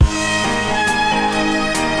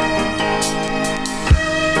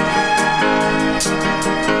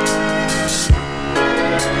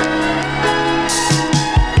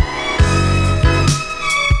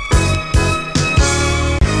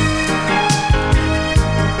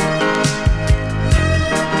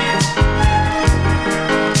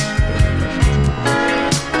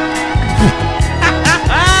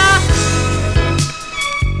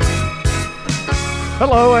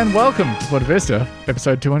and welcome to Buena Vista,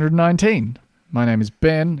 episode 219. My name is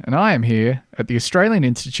Ben, and I am here at the Australian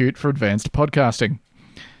Institute for Advanced Podcasting.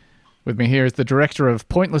 With me here is the director of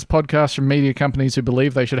pointless podcasts from media companies who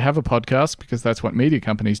believe they should have a podcast, because that's what media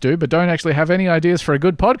companies do, but don't actually have any ideas for a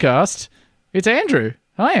good podcast. It's Andrew.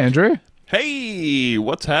 Hi, Andrew. Hey,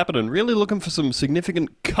 what's happening? Really looking for some significant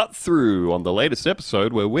cut-through on the latest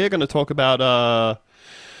episode where we're going to talk about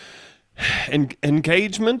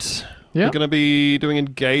engagement. Yeah. We're going to be doing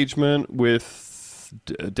engagement with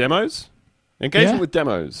demos. Engagement with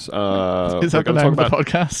demos. Is that the name of the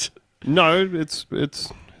podcast? No, it's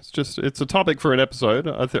a topic for an episode.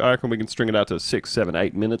 I reckon we can string it out to 6, 7,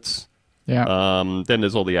 8 minutes. Yeah. Then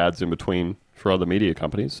there's all the ads in between for other media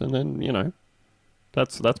companies, and then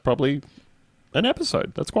that's probably an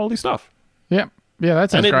episode. That's quality stuff. Yeah. Yeah,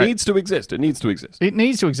 that sounds great. great. It needs to exist. It needs to exist. It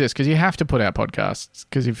needs to exist because you have to put out podcasts.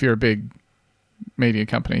 Because if you're a big media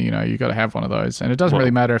company, you got to have one of those. And it doesn't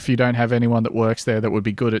really matter if you don't have anyone that works there that would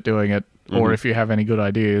be good at doing it, or if you have any good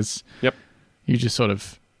ideas. Yep. You just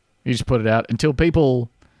put it out until people,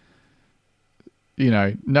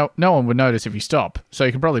 no one would notice if you stop. So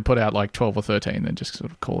you can probably put out like 12 or 13, then just sort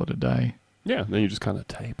of call it a day. Yeah. Then you just kind of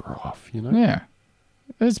taper off, Yeah.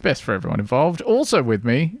 It's best for everyone involved. Also with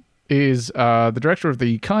me is the director of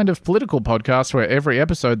the kind of political podcast where every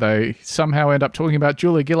episode they somehow end up talking about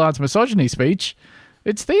Julia Gillard's misogyny speech.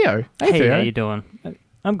 It's Theo. Hey, Theo. How you doing?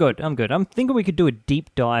 I'm good. I'm thinking we could do a deep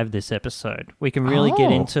dive this episode. We can really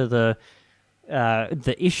get into the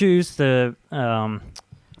issues, the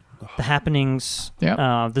happenings,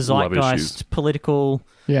 the zeitgeist, political.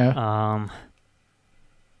 Yeah.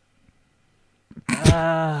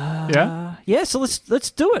 Yeah. So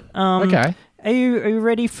let's do it. Okay. Are you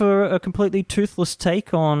ready for a completely toothless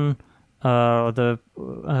take on the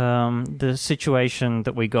situation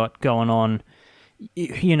that we got going on?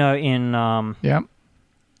 In yeah.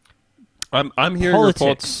 I'm hearing politics.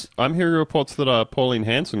 reports. I'm hearing reports that Pauline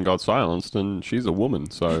Hanson got silenced, and she's a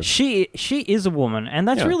woman. So she is a woman, and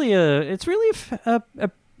that's really a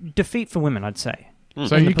defeat for women, I'd say.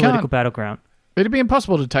 So in you the political can't. battleground. It'd be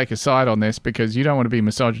impossible to take a side on this because you don't want to be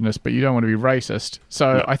misogynist, but you don't want to be racist.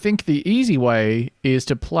 So I think the easy way is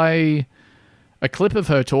to play a clip of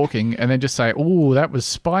her talking and then just say, "Ooh, that was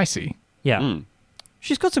spicy." Yeah.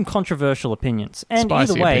 She's got some controversial opinions. And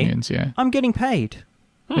Spicy either way, opinions, yeah. I'm getting paid.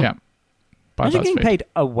 Yeah. By Imagine getting BuzzFeed. paid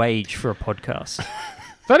a wage for a podcast.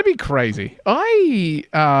 That'd be crazy.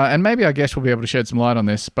 And maybe I guess we'll be able to shed some light on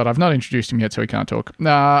this, but I've not introduced him yet, so he can't talk.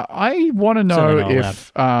 I want to know Certainly not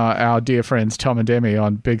if our dear friends Tom and Demi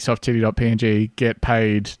on BigSoftTitty.png get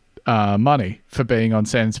paid money for being on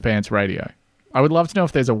Sans Pants Radio. I would love to know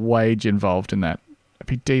if there's a wage involved in that. I'd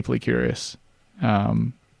be deeply curious. Good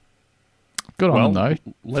on them, though.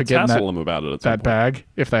 Let's for getting hassle them about it. At some that point. bag,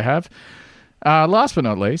 if they have. Last but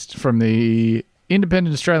not least, from the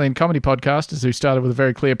independent Australian comedy podcasters who started with a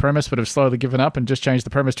very clear premise but have slowly given up and just changed the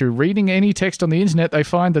premise to reading any text on the internet they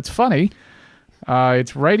find that's funny.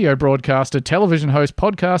 It's radio broadcaster, television host,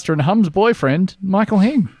 podcaster, and Hum's boyfriend, Michael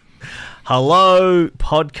Hing. Hello,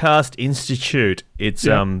 Podcast Institute. It's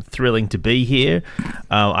thrilling to be here.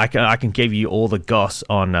 I can give you all the goss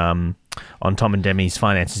on Tom and Demi's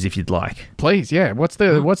finances if you'd like. Please, yeah. What's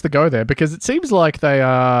the go there? Because it seems like they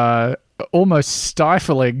are almost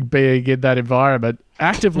stifling being in that environment,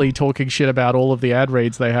 actively talking shit about all of the ad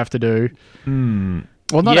reads they have to do.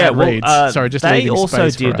 Well, not ad reads. Sorry, just they leaving also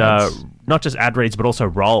space did for ads. not just ad reads but also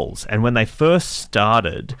roles. And when they first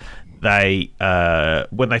started,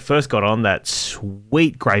 when they first got on that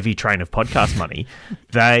sweet gravy train of podcast money,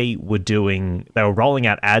 they were rolling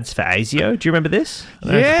out ads for ASIO. Do you remember this? I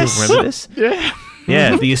don't know if people remember this? Yeah.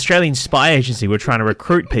 Yeah, the Australian spy agency were trying to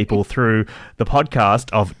recruit people through the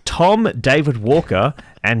podcast of Tom David Walker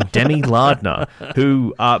and Demi Lardner,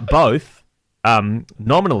 who are both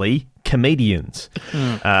nominally comedians.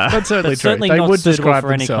 That's certainly true. Certainly They not would suitable describe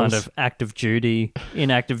for any themselves. kind of active duty,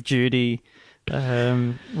 inactive duty,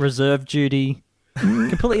 reserve duty.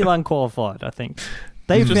 Completely unqualified, I think.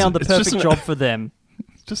 They've found the perfect job for them.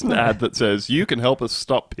 Just an ad that says, "You can help us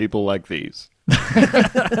stop people like these."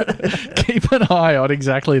 Keep an eye on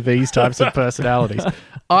exactly these types of personalities.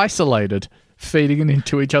 Isolated, feeding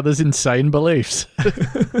into each other's insane beliefs.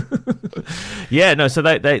 Yeah, no, so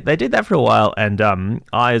they did that for a while, and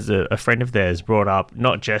I, as a friend of theirs, brought up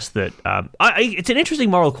not just that... it's an interesting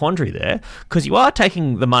moral quandary there, because you are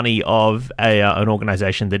taking the money of an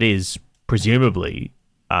organisation that is presumably,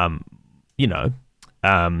 at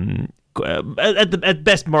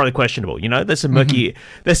best morally questionable. There's some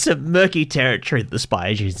murky territory that the spy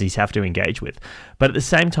agencies have to engage with. But at the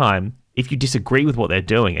same time, if you disagree with what they're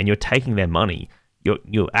doing and you're taking their money,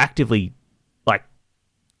 you're actively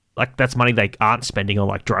like that's money they aren't spending on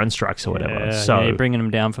like drone strikes or whatever. You're bringing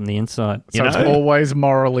them down from the inside. So it's always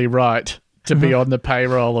morally right to be on the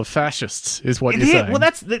payroll of fascists, is what you're saying. Well,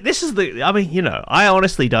 this is the. I mean, I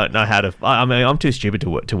honestly don't know how to. I mean, I'm too stupid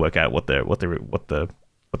to work out what the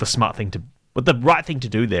smart thing to, what the right thing to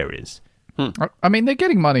do there is. I mean, they're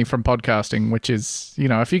getting money from podcasting, which is,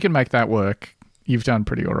 if you can make that work, you've done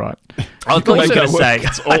pretty all right. I thought you were going to say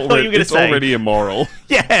it's already immoral.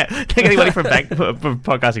 Yeah, they're getting money from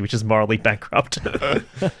podcasting, which is morally bankrupt.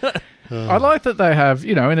 I like that they have,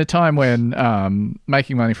 in a time when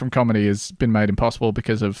making money from comedy has been made impossible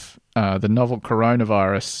because of the novel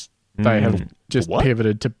coronavirus, they have just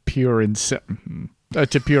pivoted to pure insanity.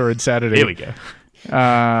 Here we go.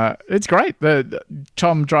 It's great.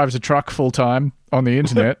 Tom drives a truck full time on the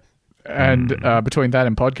internet, and between that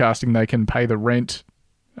and podcasting, they can pay the rent.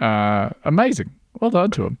 Amazing. Well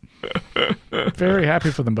done to them. Very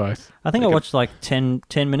happy for them both. I think I watched like 10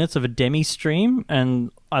 minutes of a Demi stream,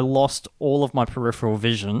 and I lost all of my peripheral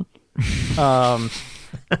vision. Kind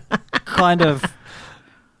of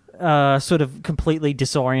sort of completely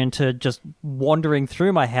disoriented, just wandering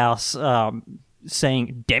through my house,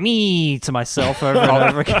 saying Demi to myself over and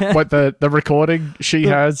over again. What, the recording she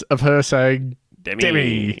has of her saying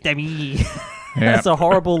Demi. Yeah. It's a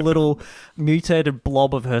horrible little mutated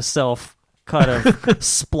blob of herself kind of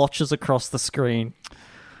splotches across the screen.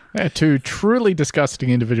 Yeah, two truly disgusting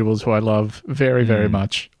individuals who I love very, very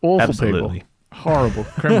much. Awful people. Horrible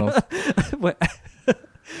criminals.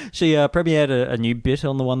 She premiered a new bit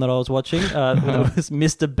on the one that I was watching. It was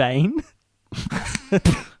Mr. Bane.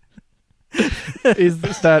 Is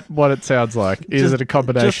that what it sounds like? Is it a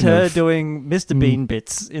combination of... Just her doing Mr. Bean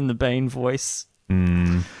bits in the Bane voice.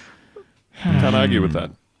 Can't argue with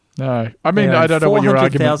that. No. I mean, I don't know what your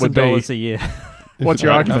argument would be. $400,000 a year. What's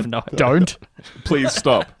your argument? No. Don't. Please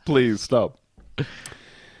stop. Please stop.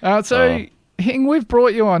 Hing, we've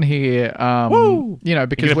brought you on here,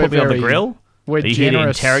 because we're put me on the grill? We're Are you generous. here to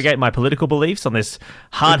interrogate my political beliefs on this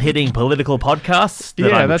hard-hitting political podcast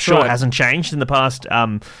that I'm that's sure right. hasn't changed in the past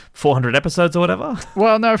 400 episodes or whatever?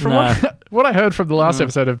 Well, no, what I heard from the last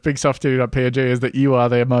episode of BigSoftDude.png is that you are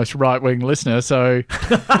their most right-wing listener, so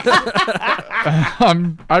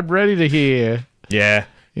I'm ready to hear. Yeah,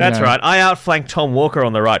 that's right. I outflanked Tom Walker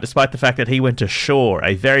on the right, despite the fact that he went to Shaw,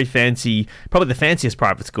 a very fancy, probably the fanciest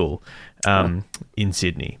private school in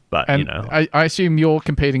Sydney. But, I assume you're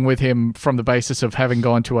competing with him from the basis of having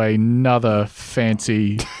gone to another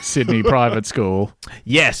fancy Sydney private school.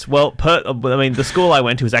 Yes. Well, the school I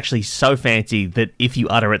went to is actually so fancy that if you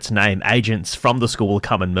utter its name, agents from the school will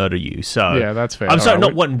come and murder you. So yeah, that's fair. I'm sorry,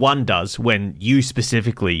 not when one does, when you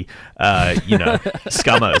specifically,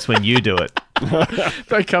 scummers, when you do it.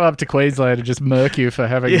 They come up to Queensland and just murk you for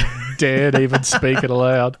having dared even speak it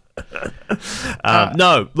aloud.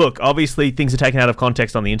 No, look, obviously things are taken out of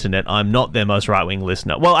context on the internet. I'm not their most right-wing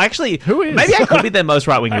listener. Well, actually, who is? Maybe I could be their most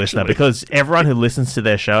right-wing listener because everyone who listens to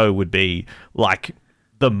their show would be like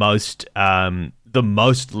the most left-leaning,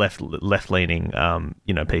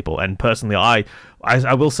 people. And personally, I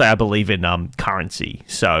will say I believe in currency.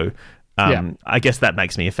 So I guess that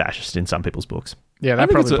makes me a fascist in some people's books. Yeah, that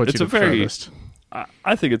probably puts you the furthest.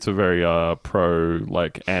 I think it's a very pro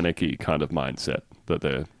anarchy kind of mindset that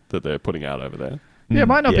they're putting out over there. Yeah, it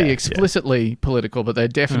might not be explicitly political, but they're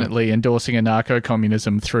definitely endorsing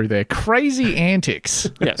anarcho-communism through their crazy antics.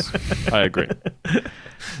 Yes, I agree.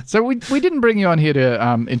 So we didn't bring you on here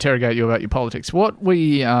to interrogate you about your politics. What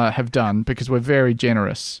we have done, because we're very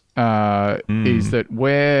generous, is that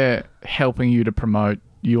we're helping you to promote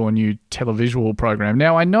your new televisual program.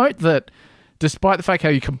 Now, I note that despite the fact how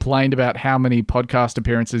you complained about how many podcast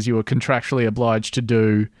appearances you were contractually obliged to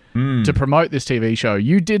do to promote this TV show,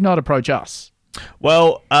 you did not approach us.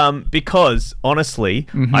 Well, because honestly,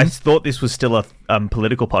 I thought this was still a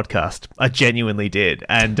political podcast. I genuinely did,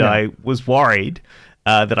 and I was worried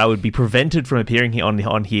that I would be prevented from appearing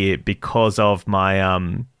on here because of my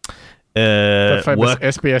the famous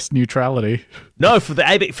SBS neutrality. No, for the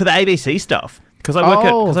ABC stuff, because I work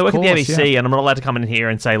at the ABC, and I'm not allowed to come in here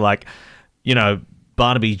and say like,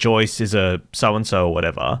 Barnaby Joyce is a so and so or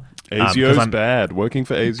whatever. ASIO's bad. Working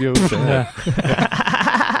for ASIO is bad.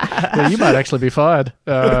 Yeah, you might actually be fired.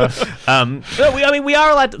 We are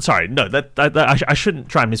allowed to, sorry, no, I shouldn't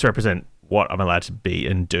try and misrepresent what I'm allowed to be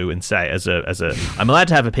and do and say I'm allowed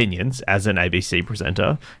to have opinions as an ABC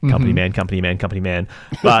presenter, company man.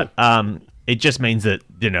 But it just means that,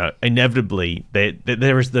 inevitably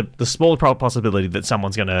there is the small possibility that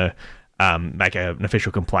someone's going to make an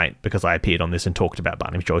official complaint because I appeared on this and talked about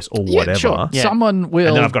Barnaby Joyce or whatever. Sure. Yeah. Someone will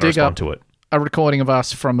and then I've got to dig respond up to it. a recording of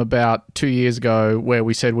us from about 2 years ago where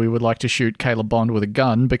we said we would like to shoot Caleb Bond with a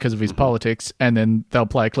gun because of his politics, and then they'll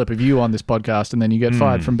play a clip of you on this podcast, and then you get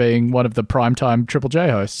fired from being one of the primetime Triple J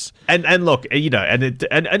hosts. And look, you know, and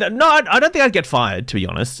no, I don't think I'd get fired, to be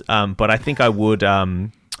honest. But I think I would.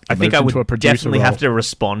 I think I would definitely have to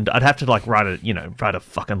respond. I'd have to like write a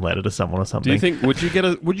fucking letter to someone or something. Do you think would you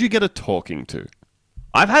get a talking to?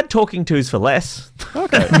 I've had talking tos for less.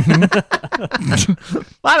 Okay.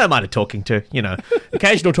 I don't mind a talking to. You know,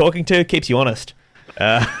 occasional talking to keeps you honest.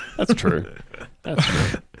 That's true. That's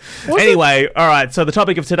true. Anyway, all right. So the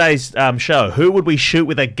topic of today's show: who would we shoot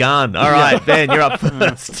with a gun? All right, Ben, you're up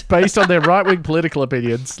first. Based on their right-wing political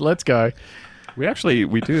opinions. Let's go.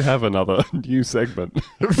 We do have another new segment.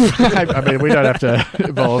 I mean, we don't have to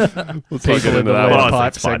involve We'll talk people in into the that lead one.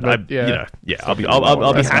 pipe It's fine. segment. I'll be That's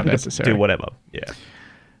happy not to necessary. do whatever.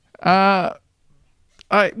 Yeah.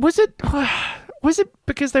 Was it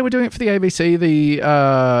because they were doing it for the ABC,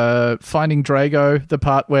 the Finding Drago, the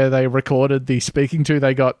part where they recorded the speaking to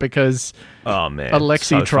they got because Oh man,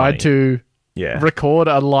 Alexi so tried funny. to Yeah. record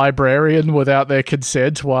a librarian without their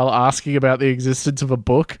consent while asking about the existence of a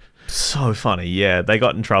book? So funny, yeah. They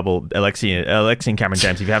got in trouble. Alexi and Cameron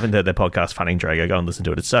James. If you haven't heard their podcast, Finding Drago, go and listen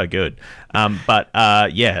to it. It's so good.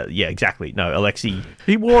 Yeah, exactly. No, Alexi.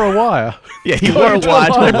 He wore a wire. Yeah, he wore a wire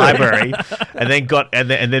to the library, and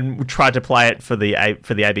then tried to play it for the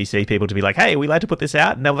ABC people to be like, "Hey, are we allowed to put this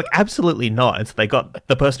out?" And they were like, "Absolutely not." And so they got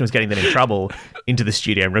the person who was getting them in trouble into the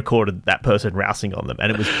studio and recorded that person rousing on them,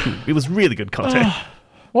 and it was really good content.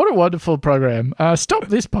 What a wonderful program. Stop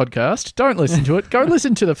this podcast. Don't listen to it. Go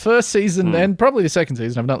listen to the first season and probably the second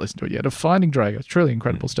season. I've not listened to it yet. Of Finding Drago. It's truly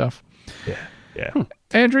incredible stuff. Yeah.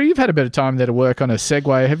 Andrew, you've had a bit of time there to work on a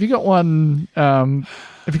segue. Have you got one?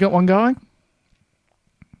 Have you got one going?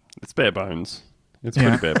 It's bare bones. It's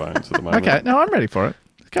pretty bare bones at the moment. Okay, no, I'm ready for it.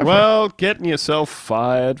 Go for Well, getting yourself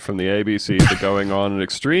fired from the ABC for going on an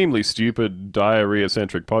extremely stupid,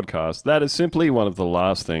 diarrhea-centric podcast, that is simply one of the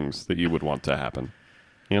last things that you would want to happen.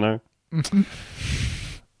 You know?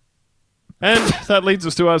 And that leads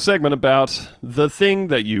us to our segment about the thing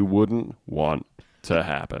that you wouldn't want to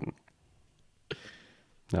happen.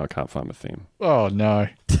 Now I can't find my theme. it. Oh, no.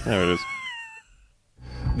 There it is.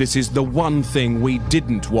 This is the one thing we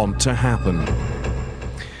didn't want to happen.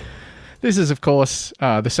 This is, of course,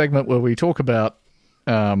 the segment where we talk about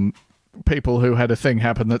people who had a thing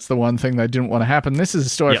happen that's the one thing they didn't want to happen. This is a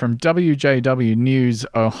story Yep. from WJW News,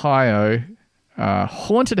 Ohio.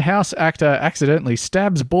 Haunted house actor accidentally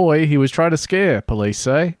stabs boy he was trying to scare, police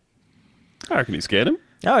say. I reckon he scared him.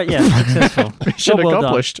 Oh, yeah, successful. Mission Well done.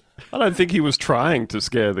 accomplished. I don't think he was trying to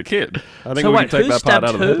scare the kid. I think So we wait, can take who that part stabbed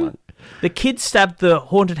out of the who? headline. The kid stabbed the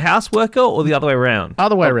haunted house worker, or the other way around?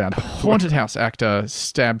 Other way around. Haunted house actor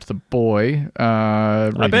stabbed the boy.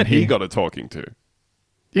 I bet he got a talking to.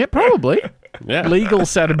 Yeah, probably. Yeah. Legal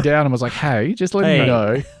sat him down and was like, hey, just let me Hey.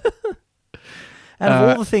 know. Out of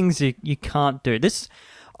all the things you can't do,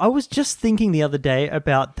 I was just thinking the other day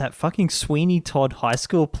about that fucking Sweeney Todd high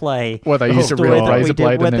school play. Where they used a story real that we razor did,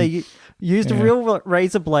 blade where and then... they used a real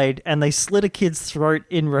razor blade and they slit a kid's throat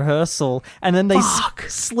in rehearsal, and then they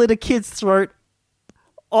slit a kid's throat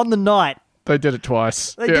on the night. They did it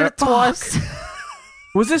twice. They did it twice.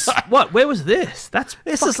 Was this what? Where was this? That's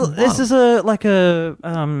This is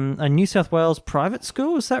a New South Wales private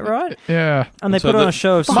school. Is that right? Yeah. And they So put on the- a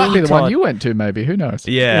show of Might Sweeney be the one Todd. you went to, maybe. Who knows?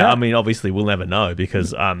 Yeah, Yeah. I mean, obviously, we'll never know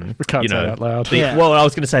because We can't say that out loud. Yeah. Well, I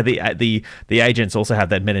was going to say the agents also have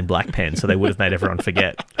that Men in Black pen, so they would have made everyone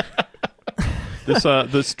forget.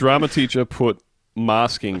 This drama teacher put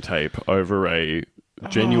masking tape over a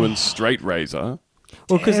genuine straight razor.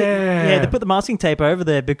 Well, because they put the masking tape over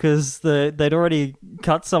there because they'd already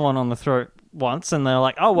cut someone on the throat once, and they're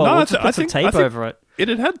like, "Oh well, No, we'll I just thi- put I some think- tape I think- over it." It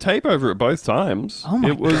had tape over it both times. Oh my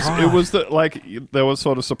it was God. it was that like there was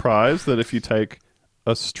sort of surprise that if you take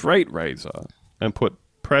a straight razor and put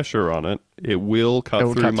pressure on it, it will cut It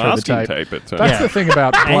will through cut through the masking tape. tape. It turns That's out. the thing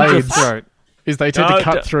about And your blades, throat. is they tend No, to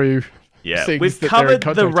cut through Yeah, things we've that they're in covered the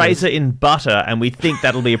contact with. razor in butter, and we think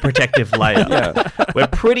that'll be a protective layer. We're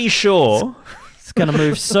pretty sure. It's going to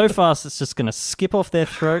move so fast, it's just going to skip off their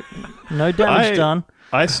throat. No damage done.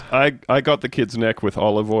 I got the kid's neck with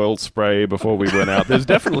olive oil spray before we went out. There's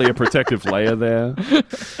definitely a protective layer there.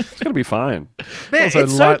 It's gonna be fine. Man, Also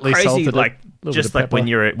it's so lightly crazy. salted it, Like little just bit of like when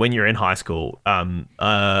pepper. you're in high school.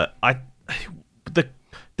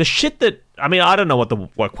 The shit that I mean, I don't know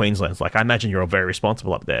what Queensland's like. I imagine you're all very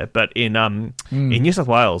responsible up there. But in New South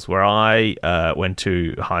Wales, where I went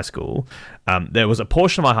to high school, there was a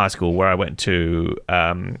portion of my high school where I went to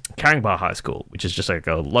Caringbah High School, which is just like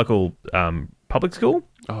a local public school.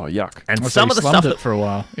 Oh, yuck. And So some you of the slummed stuff it for a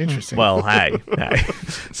while. Interesting. well, hey,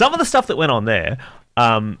 some of the stuff that went on there,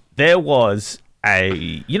 there was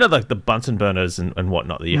like the Bunsen burners and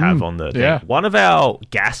whatnot that you have on the thing. yeah. One of our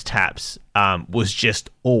gas taps was just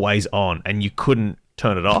always on, and you couldn't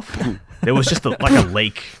turn it off. There was just like a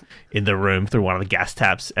leak in the room through one of the gas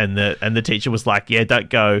taps, and the teacher was like, "Yeah,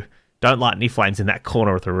 don't light any flames in that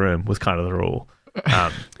corner of the room." Was kind of the rule.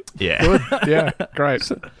 Yeah. Good. Yeah, great.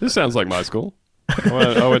 This sounds like my school.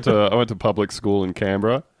 I went to public school in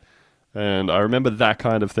Canberra, and I remember that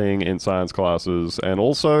kind of thing in science classes, and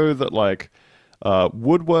also that like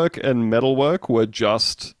woodwork and metalwork were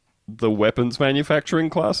just the weapons manufacturing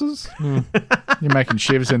classes. You're making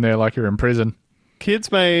shivs in there like you're in prison.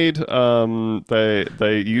 Kids made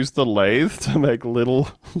they used the lathe to make little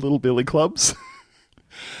billy clubs,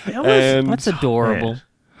 and That's adorable.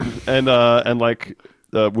 and like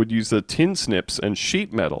would use the tin snips and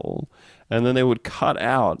sheet metal, and then they would cut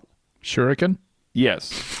out. Shuriken?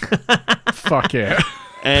 Yes. Fuck yeah.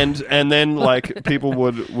 And then like people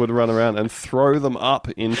would run around and throw them up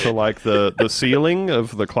into like the ceiling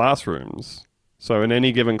of the classrooms. So in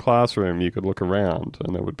any given classroom you could look around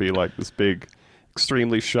and there would be like this big,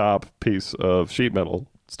 extremely sharp piece of sheet metal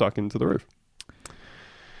stuck into the roof.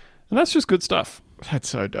 And that's just good stuff. That's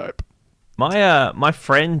so dope. My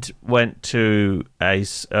friend went to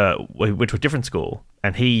we went to a different school,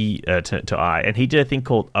 and he did a thing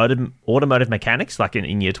called automotive mechanics, like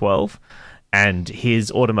in year 12. And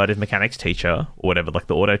his automotive mechanics teacher, or whatever, like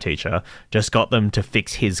the auto teacher, just got them to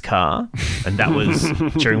fix his car, and that was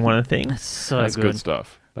during one of the things. So That's good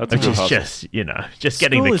stuff. That's a Which good is hustle. just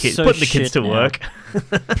getting School the is kids, so putting the kids shit to now. work.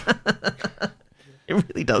 It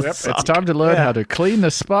really does Yep, suck. it's time to learn how to clean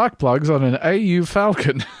the spark plugs on an AU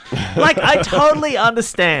Falcon. Like, I totally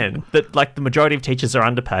understand that, like, the majority of teachers are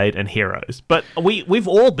underpaid and heroes, but we've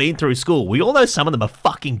all been through school. We all know some of them are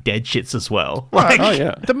fucking dead shits as well. Like, Oh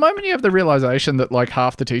yeah. The moment you have the realization that like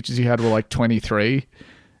half the teachers you had were like 23,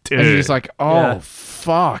 dude. and you're just like, oh, Yeah.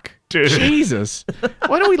 fuck. Dude. Jesus.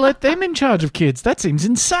 Why don't we let them in charge of kids? That seems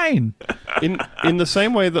insane. In the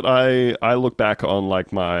same way that I look back on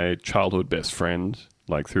like my childhood best friend,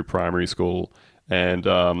 like through primary school, and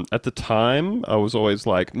at the time I was always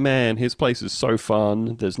like, man, his place is so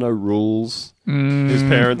fun. There's no rules. His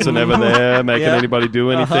parents are never there making Yeah. anybody do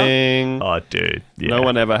anything. Oh, dude. Yeah. No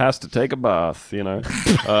one ever has to take a bath, you know.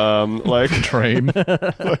 Like, Dream.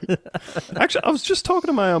 actually, I was just talking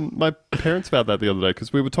to my parents about that the other day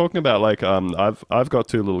because we were talking about like I've got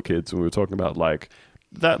two little kids, and we were talking about like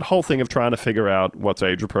that whole thing of trying to figure out what's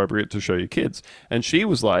age appropriate to show your kids. And she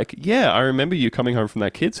was like, yeah, I remember you coming home from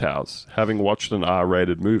that kid's house having watched an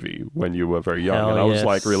R-rated movie when you were very young. Hell and I was yes.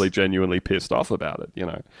 like really genuinely pissed off about it, you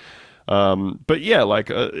know. But yeah, like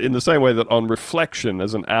in the same way that on reflection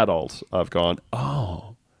as an adult, I've gone,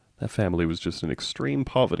 oh, that family was just in extreme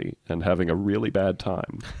poverty and having a really bad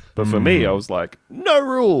time. But for me, I was like, no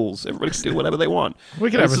rules. Everybody can do whatever they want.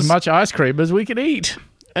 We can And have it's as the much ice cream as we can eat.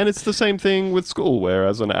 And it's the same thing with school, where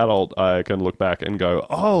as an adult, I can look back and go,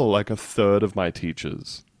 oh, like a third of my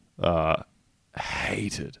teachers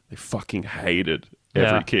hated. They fucking hated every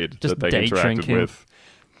Yeah. kid Just that they day interacted drinking. with.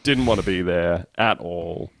 Didn't want to be there at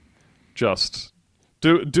all. Just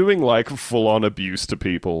doing like full-on abuse to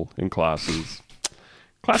people in classes.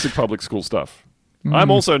 Classic public school stuff. I'm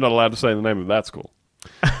also not allowed to say the name of that school.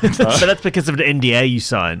 But that's because of an NDA you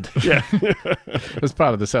signed. Yeah. As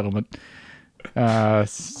part of the settlement.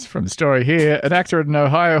 From the story here, an actor at an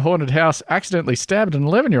Ohio haunted house accidentally stabbed an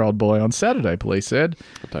 11-year-old boy on Saturday, police said.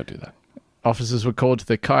 Don't do that. Officers were called to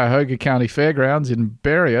the Cuyahoga County Fairgrounds in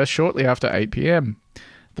Berea shortly after 8 p.m.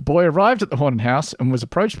 The boy arrived at the haunted house and was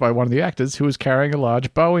approached by one of the actors who was carrying a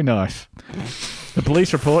large Bowie knife. The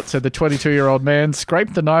police report said the 22-year-old man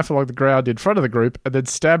scraped the knife along the ground in front of the group and then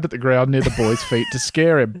stabbed at the ground near the boy's feet to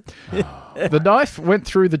scare him. The knife went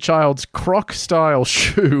through the child's Croc-style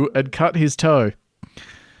shoe and cut his toe.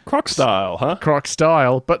 Croc style, huh?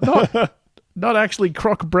 Croc-style, but not actually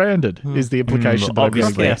Croc-branded, is the implication that I'm going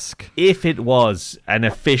to get. Croc-esque. If it was an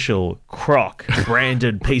official Croc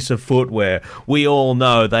branded piece of footwear, we all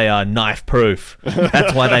know they are knife proof.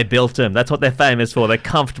 That's why they built them. That's what they're famous for. They're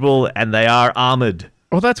comfortable and they are armored.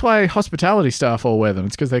 Well, that's why hospitality staff all wear them.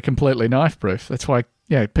 It's because they're completely knife-proof. That's why,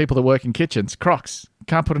 people that work in kitchens, Crocs,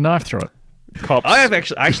 can't put a knife through it. Cops. I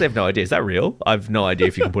actually have no idea. Is that real? I've no idea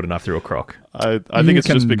if you can put a knife through a Croc. I think You it's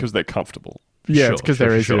just can- because they're comfortable. Yeah, Sure, it's because sure,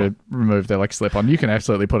 they're easy sure. to remove. They're like slip-on. You can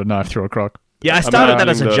absolutely put a knife through a Croc. Yeah, I started that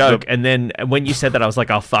as a imagining joke, the- and then when you said that, I was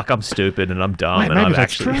like, "Oh fuck, I'm stupid and I'm dumb." Wait, and maybe I've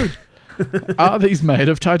that's actually, true. Are these made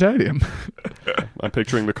of titanium? I'm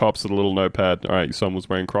picturing the cops with a little notepad. All right, your son was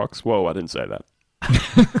wearing Crocs. Whoa, I didn't say that.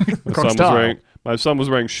 My Croc son was style. wearing My son was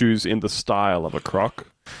wearing shoes in the style of a croc.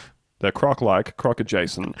 They're croc-like,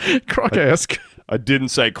 croc-adjacent. Croc-esque. I didn't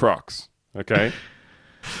say crocs, okay?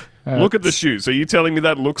 Look at the shoes. Are you telling me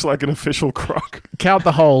that looks like an official croc? Count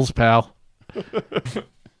the holes, pal.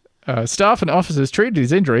 Staff and officers treated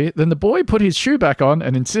his injury. Then the boy put his shoe back on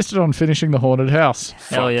and insisted on finishing the haunted house.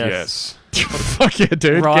 Hell Fuck yes. Fuck yeah,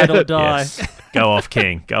 dude. Ride Get or it. die. Yes. Go off,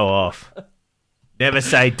 King. Go off. Never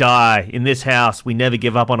say die. In this house, we never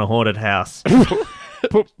give up on a haunted house.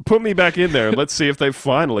 Put me back in there and let's see if they've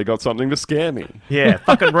finally got something to scare me. Yeah,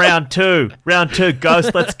 fucking round two. Round two,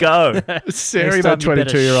 Ghost, let's go. Staring Next that time you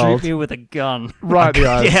better 22-year-old shoot me with a gun. right in the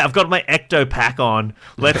eyes. Yeah, I've got my Ecto pack on.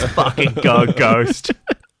 Let's fucking go, Ghost.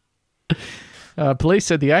 Police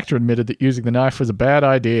said the actor admitted that using the knife was a bad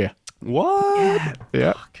idea. What?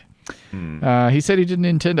 Yeah. He said he didn't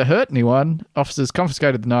intend to hurt anyone. Officers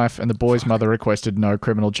confiscated the knife, and the boy's mother requested no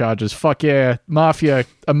criminal charges. Fuck yeah, mafia,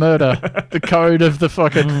 a murder, the code of the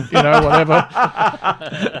fucking, whatever.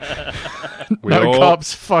 No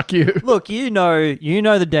cops, fuck you. Look, you know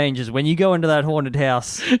the dangers when you go into that haunted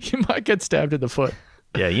house. You might get stabbed in the foot.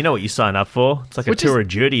 Yeah, you know what you sign up for. It's like a tour of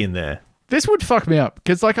duty in there. This would fuck me up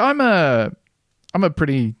because, like, I'm a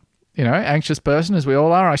pretty, anxious person, as we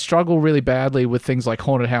all are. I struggle really badly with things like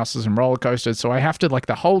haunted houses and roller coasters. So I have to, like,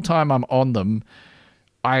 the whole time I'm on them,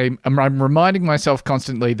 I'm reminding myself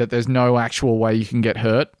constantly that there's no actual way you can get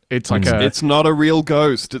hurt. It's like It's not a real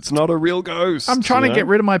ghost. It's not a real ghost. I'm trying to get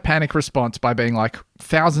rid of my panic response by being like,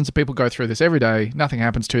 thousands of people go through this every day. Nothing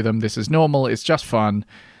happens to them. This is normal. It's just fun.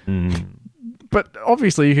 But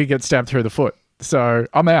obviously you could get stabbed through the foot. So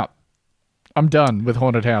I'm out. I'm done with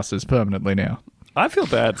haunted houses permanently now. I feel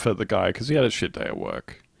bad for the guy because he had a shit day at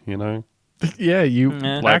work, Yeah, you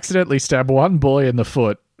accidentally stab one boy in the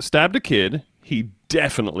foot. Stabbed a kid he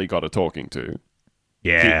definitely got a talking to.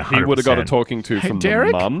 Yeah, He would have got a 100%. talking to from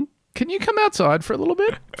Derek? the mum. Can you come outside for a little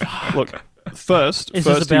bit? Look, first... Is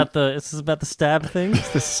first this about the stab thing?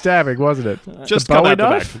 The stabbing, wasn't it? Just The come Bowie out the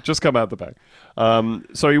knife? back. Just come out the back.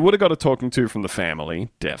 So he would have got a talking to from the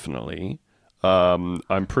family, definitely.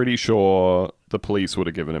 I'm pretty sure the police would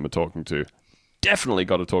have given him a talking to. Definitely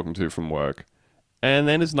got a talking to from work. And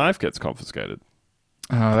then his knife gets confiscated.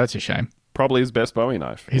 Oh, that's a shame. Probably his best Bowie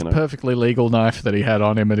knife. His perfectly legal knife that he had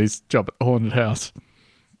on him at his job at the haunted house.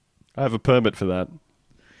 I have a permit for that.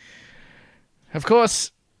 Of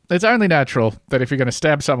course, it's only natural that if you're going to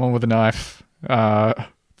stab someone with a knife,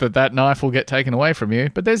 that knife will get taken away from you.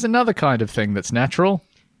 But there's another kind of thing that's natural.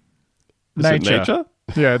 Is it nature?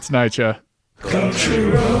 Yeah, it's nature. Country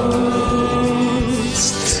roads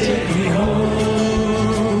take me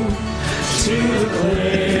home to the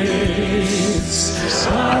place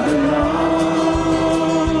I belong.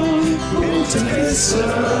 Winter Mesa,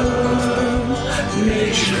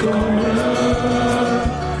 Nature Corner,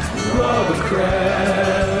 Robert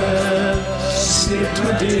Kraft, snipped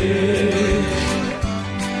my dick.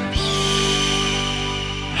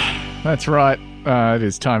 That's right. It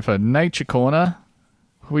is time for Nature Corner.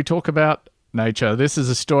 We talk about nature. This is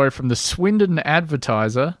a story from the Swindon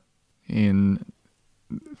Advertiser in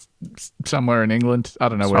somewhere in England. I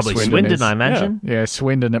don't know where Probably Swindon Swindon, is. I imagine. Yeah,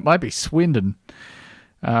 Swindon. It might be Swindon.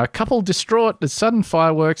 A couple distraught as sudden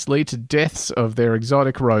fireworks lead to deaths of their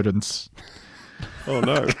exotic rodents. Oh,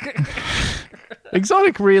 no.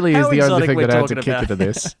 Exotic really is How the only exotic thing we're that adds a talking kick about. into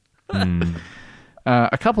this.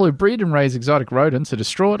 A couple who breed and raise exotic rodents are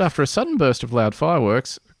distraught after a sudden burst of loud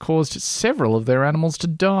fireworks caused several of their animals to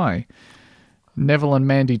die. Neville and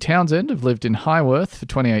Mandy Townsend have lived in Highworth for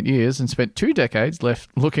 28 years and spent 2 decades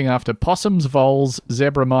looking after possums, voles,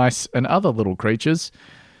 zebra mice, and other little creatures,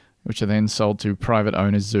 which are then sold to private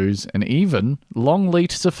owners, zoos, and even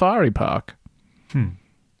Longleat Safari Park.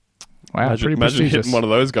 Wow, pretty Imagine prestigious. hitting one of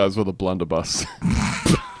those guys with a blunderbuss.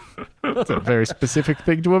 That's a very specific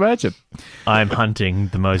thing to imagine. I'm hunting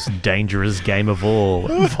the most dangerous game of all,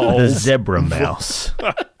 the zebra mouse.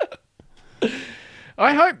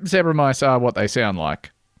 I hope zebra mice are what they sound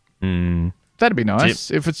like. That'd be nice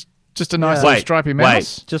if it's just a nice little Wait, stripy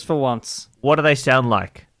mouse. Just for once. What do they sound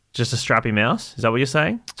like? Just a strappy mouse? Is that what you're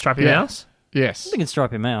saying? Strappy Yeah. mouse? Yes. I think it's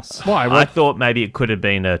stripy mouse. Why? I What? thought maybe it could have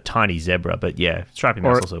been a tiny zebra, but yeah, strappy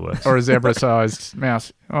mouse also works. Or a zebra-sized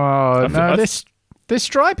mouse. Oh, no, they're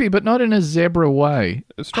stripy, but not in a zebra way.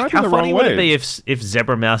 Striping How the funny wrong would way. it be if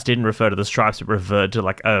zebra mouse didn't refer to the stripes, but referred to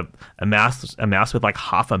like a mouse with like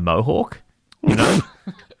half a mohawk? You know,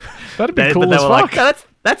 That'd be but cool they as were fuck. like,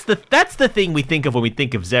 that's the thing we think of when we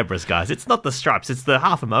think of zebras, guys. It's not the stripes; it's the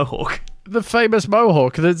half a mohawk. The famous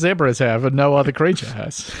mohawk that zebras have and no other creature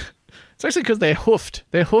has. It's actually because they're hoofed.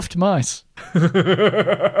 They're hoofed mice. It's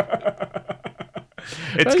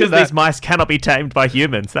because these mice cannot be tamed by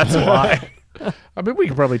humans. That's why. I mean, we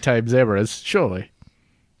could probably tame zebras, surely.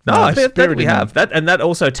 No, I think that we spiriting have that, and that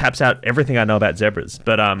also taps out everything I know about zebras.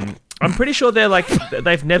 But I'm pretty sure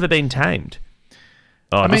they've never been tamed.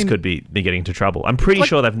 Oh, this mean, could be me getting into trouble. I'm pretty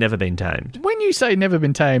sure they've never been tamed. When you say never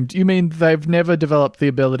been tamed, you mean they've never developed the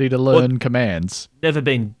ability to learn commands? Never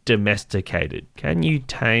been domesticated. Can you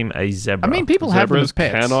tame a zebra? I mean, people have them Zebras as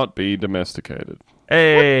pets. cannot be domesticated.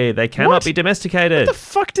 Hey, they cannot What? be domesticated. What the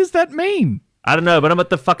fuck does that mean? I don't know, but I'm at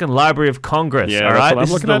the fucking Library of Congress. Yeah, all that's right, what I'm this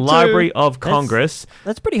is looking the at too. Library of Congress.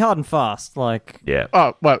 That's pretty hard and fast. Like, Yeah.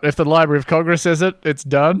 Oh, well, if the Library of Congress says it, it's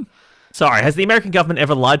done. Sorry, has the American government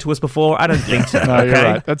ever lied to us before? I don't think so. No, okay? you're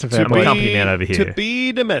right. That's a fair I'm a point. company man over here. To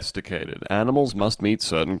be domesticated, animals must meet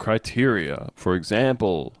certain criteria. For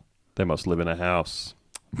example, they must live in a house.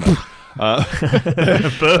 They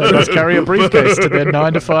must carry a briefcase to their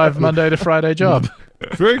 9 to 5 Monday to Friday job.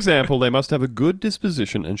 For example, they must have a good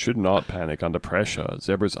disposition and should not panic under pressure.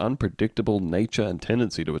 Zebras' unpredictable nature and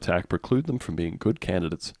tendency to attack preclude them from being good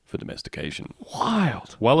candidates for domestication.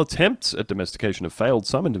 Wild. While attempts at domestication have failed,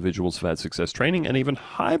 some individuals have had success training and even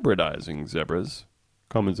hybridizing zebras.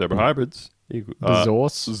 Common zebra hybrids. The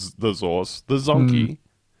Zorse. The Zorse. The Zonky.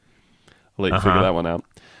 I'll let you figure that one out.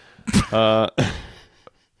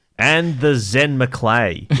 And the Zen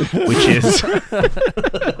Maclay, which is...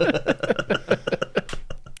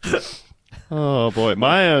 Oh boy,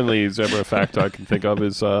 my only zebra fact I can think of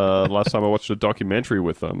is last time I watched a documentary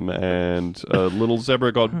with them, and a little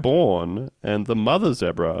zebra got born, and the mother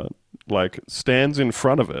zebra stands in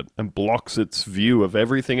front of it and blocks its view of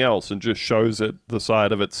everything else, and just shows it the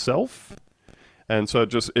side of itself, and so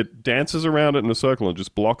it dances around it in a circle and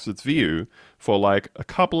just blocks its view for like a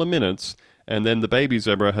couple of minutes, and then the baby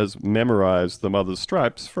zebra has memorized the mother's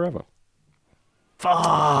stripes forever.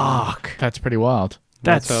 Fuck. That's pretty wild.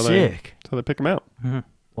 That's how sick. That's how they pick them out.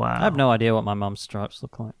 Wow. I have no idea what my mum's stripes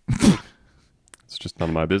look like. It's just none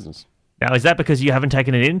of my business. Now, is that because you haven't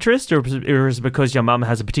taken an interest, or is it because your mum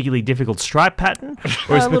has a particularly difficult stripe pattern,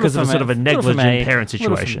 or is it because of a sort of a negligent parent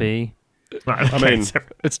situation? I mean,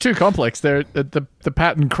 It's too complex. The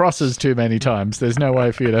pattern crosses too many times. There's no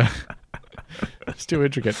way for you to... It's too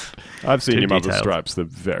intricate. I've seen Too your mother's detailed. stripes. They're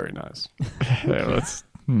very nice. Yeah, that's,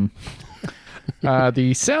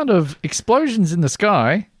 the sound of explosions in the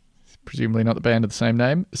sky, presumably not the band of the same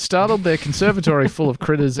name, startled their conservatory full of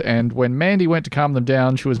critters, and when Mandy went to calm them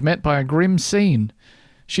down, she was met by a grim scene.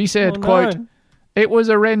 She said, Oh, no. quote, "It was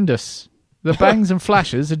horrendous. The bangs and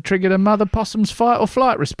flashes had triggered a mother possum's fight or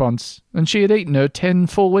flight response, and she had eaten her 10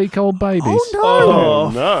 4-week-old babies."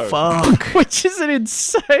 Oh, no. Fuck. Which is an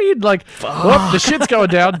insane, whoop, the shit's going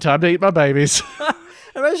down, time to eat my babies.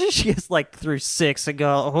 Imagine she gets through 6 and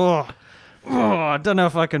go, I don't know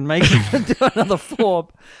if I can make it to another 4.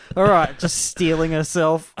 All right, just stealing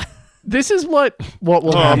herself. This is what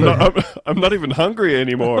will Oh, happen. I'm not even hungry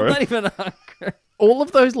anymore. Not even hungry. All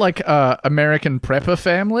of those American prepper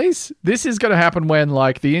families, this is going to happen when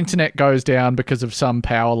the internet goes down because of some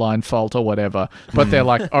power line fault or whatever. But they're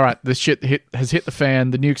like, all right, this shit has hit the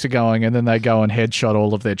fan, the nukes are going, and then they go and headshot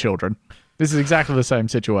all of their children. This is exactly the same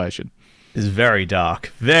situation. It's very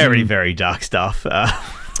dark. Very, very dark stuff.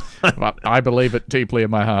 But I believe it deeply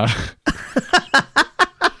in my heart.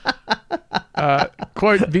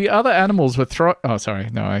 Quote, the other animals were The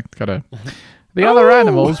other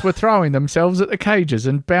animals were throwing themselves at the cages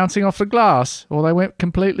and bouncing off the glass, or they went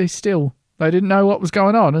completely still. They didn't know what was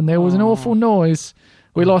going on, and there was an awful noise.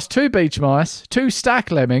 We lost 2 beach mice, 2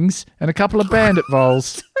 stack lemmings, and a couple of bandit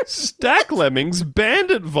voles. Stack lemmings,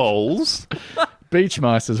 bandit voles. Beach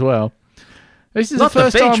mice as well. This is Not the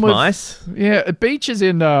first the beach time we've- mice. Yeah, beach is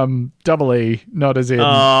in double E, not as in the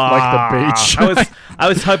beach. I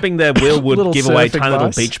was hoping their wheel would Little give away surfing tiny little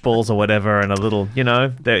mice. beach balls or whatever, and a little,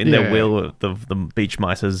 they're in their Yeah. wheel, the beach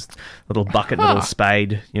mice's little bucket, and a little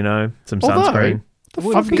spade, some Although- sunscreen.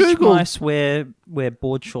 Would I've beach Googled- mice wear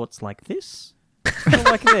board shorts like this? Or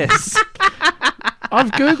like this?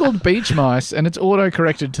 I've Googled beach mice, and it's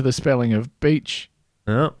auto-corrected to the spelling of beach.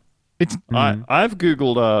 Oh. It's I've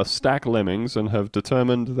Googled stack lemmings and have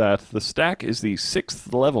determined that the stack is the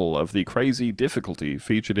 6th level of the crazy difficulty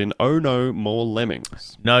featured in Oh No More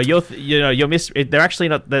Lemmings. No, you're they're actually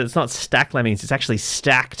not. It's not stacked lemmings. It's actually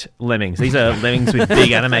stacked lemmings. These are lemmings with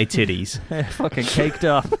big anime titties. They're fucking caked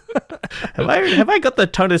up. Have I got the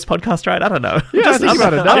tone of this podcast right? I don't know. I think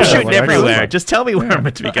about it now. I'm shooting Yeah, everywhere. actually. Just tell me where I'm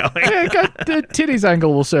meant to be going. yeah, the titties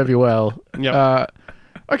angle will serve you well. Yep.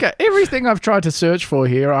 Okay, everything I've tried to search for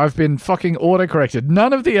here, I've been fucking autocorrected.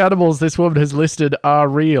 None of the animals this woman has listed are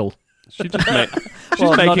real. She's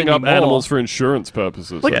Well, not making up anymore. animals for insurance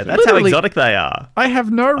purposes. Like, I Yeah, think. that's how Literally- exotic they are. I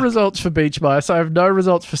have no results for beach mice. I have no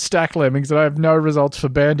results for stack lemmings, and I have no results for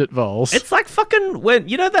bandit voles. It's like fucking when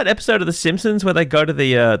you know that episode of The Simpsons where they go to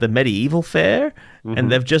the medieval fair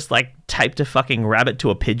and they've just like taped a fucking rabbit to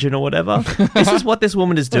a pigeon or whatever. This is what this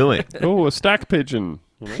woman is doing. Oh, a stack pigeon.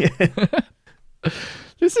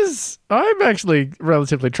 I'm actually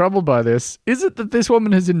relatively troubled by this. Is it that this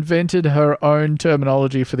woman has invented her own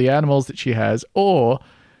terminology for the animals that she has, or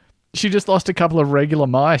she just lost a couple of regular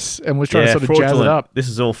mice and was trying to sort of jazz it fraudulent. up? This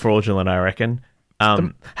is all fraudulent, I reckon.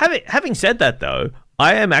 Having said that, though,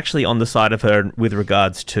 I am actually on the side of her with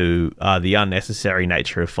regards to the unnecessary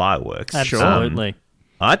nature of fireworks. Absolutely.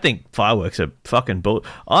 I think fireworks are fucking bull.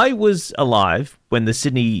 I was alive when the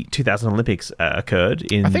Sydney 2000 Olympics occurred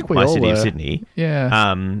in I think we my all city were. of Sydney.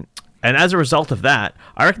 Yeah. And as a result of that,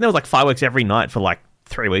 I reckon there was like fireworks every night for like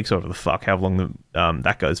 3 weeks or whatever the fuck, how long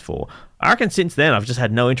that goes for. I reckon since then I've just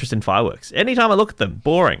had no interest in fireworks. Anytime I look at them,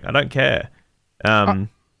 boring. I don't care. I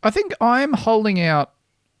think I'm holding out.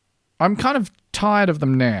 I'm kind of tired of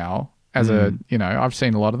them now. I've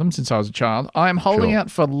seen a lot of them since I was a child. I am holding Sure.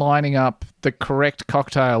 out for lining up the correct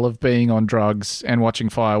cocktail of being on drugs and watching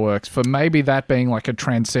fireworks, for maybe that being like a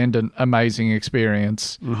transcendent, amazing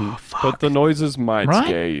experience. But the noises might Right?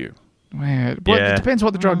 scare you. Well, Yeah. it depends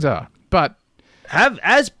what the drugs are. But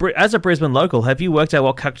As a Brisbane local, have you worked out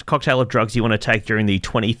what cocktail of drugs you want to take during the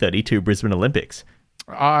 2032 Brisbane Olympics?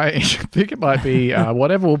 I think it might be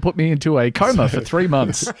whatever will put me into a coma for 3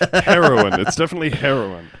 months. Heroin. It's definitely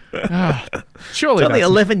heroin. Surely It's only that's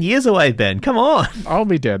 11 years away, Ben. Come on. I'll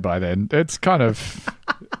be dead by then. It's kind of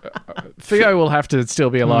Theo will have to still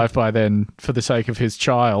be alive by then for the sake of his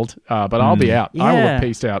child, but I'll be out. I will Yeah. have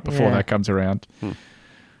pieced out before Yeah. that comes around.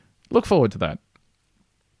 Look forward to that.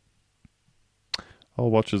 I'll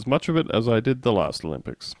watch as much of it as I did the last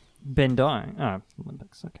Olympics. Ben dying. Oh,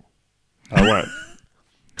 Olympics. Okay. I won't.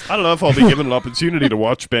 I don't know if I'll be given an opportunity to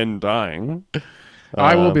watch Ben dying.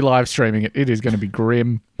 I will be live streaming it. It is going to be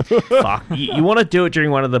grim. Fuck. You want to do it during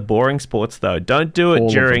one of the boring sports, though. Don't do All it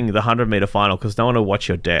of during the 100-meter final because no one will watch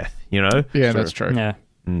your death, you know? Yeah, that's true. Yeah.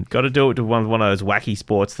 Got to do it to one of those wacky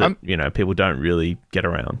sports that, people don't really get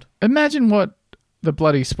around. Imagine what the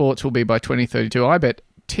bloody sports will be by 2032. I bet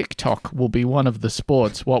TikTok will be one of the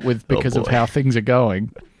sports, because of boy. how things are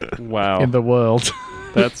going Wow. in the world.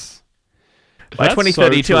 That's By That's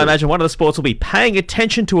 2032, so I true. imagine one of the sports will be paying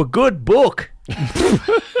attention to a good book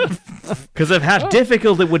because of how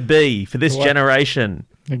difficult it would be for this generation.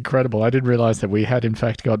 Incredible. I didn't realize that we had, in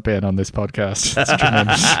fact, got Ben on this podcast. That's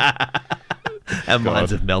tremendous. Our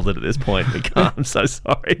minds have melded at this point. We can't. I'm so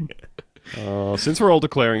sorry. since we're all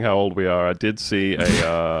declaring how old we are, I did see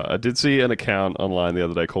an account online the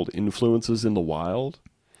other day called Influencers in the Wild,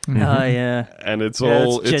 Oh, yeah. and it's Yeah,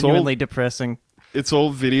 all it's genuinely depressing. it's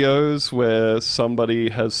all videos where somebody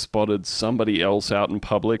has spotted somebody else out in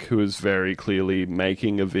public who is very clearly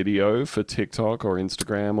making a video for TikTok or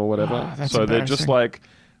Instagram or whatever. that's So they're just embarrassing. like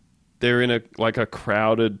they're in a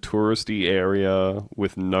crowded touristy area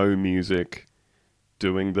with no music,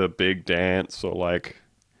 doing the big dance or like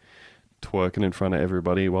twerking in front of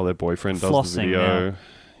everybody while their boyfriend does Flossing, the video.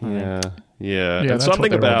 Yeah. Yeah, And that's what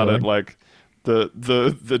something they're all about it, doing. like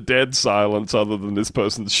the dead silence other than this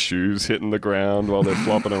person's shoes hitting the ground while they're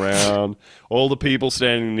flopping around. All the people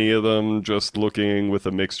standing near them just looking with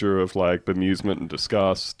a mixture of like bemusement and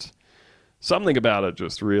disgust. Something about it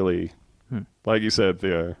just really, like you said,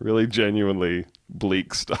 Theo, really genuinely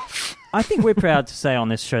bleak stuff. I think we're proud to say on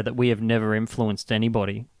this show that we have never influenced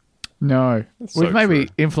anybody. No. so We've maybe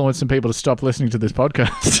true. influenced some people to stop listening to this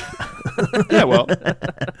podcast. Yeah, well.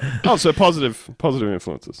 Oh, so positive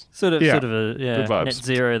influences. Sort of Yeah. a Good vibes. net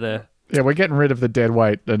zero there. Yeah, we're getting rid of the dead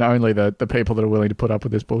weight and only the people that are willing to put up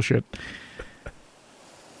with this bullshit.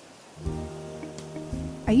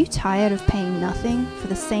 Are you tired of paying nothing for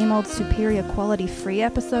the same old superior quality free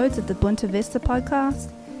episodes of the Bunta Vista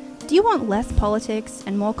podcast? Do you want less politics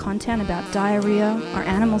and more content about diarrhea or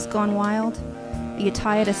animals gone wild? Are you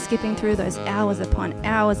tired of skipping through those hours upon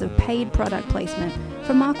hours of paid product placement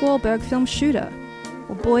for Mark Wahlberg film Shooter?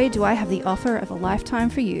 Well, boy, do I have the offer of a lifetime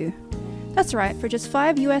for you. That's right, for just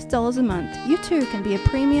 $5 a month, you too can be a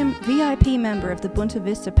premium VIP member of the Bunta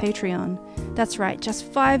Vista Patreon. That's right, just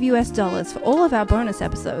 $5 for all of our bonus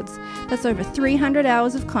episodes. That's over 300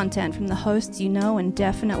 hours of content from the hosts you know and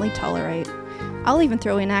definitely tolerate. I'll even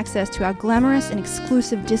throw in access to our glamorous and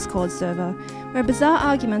exclusive Discord server, where bizarre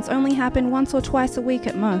arguments only happen once or twice a week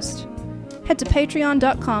at most. Head to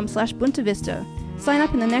patreon.com/buntavista. Sign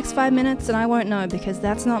up in the next 5 minutes and I won't know because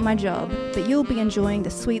that's not my job, but you'll be enjoying the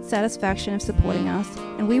sweet satisfaction of supporting us,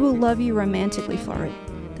 and we will love you romantically for it.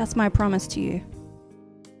 That's my promise to you.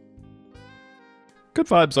 Good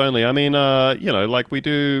vibes only. I mean, like we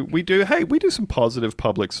do some positive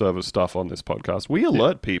public service stuff on this podcast. We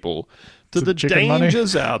alert people to Some the chicken money.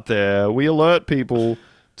 dangers out there. We alert people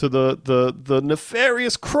to the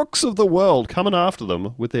nefarious crooks of the world coming after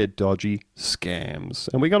them with their dodgy scams.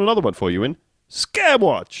 And we got another one for you in Scam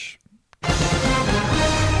Watch.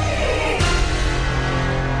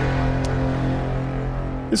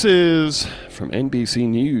 This is from NBC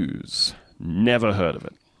News. Never heard of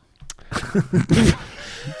it.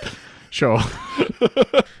 Sure.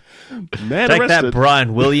 Man Take arrested. that,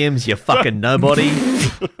 Brian Williams, you fucking nobody.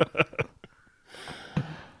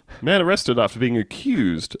 Man arrested after being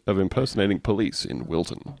accused of impersonating police in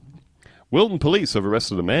Wilton. Wilton police have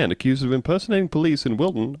arrested a man accused of impersonating police in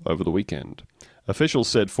Wilton over the weekend. Officials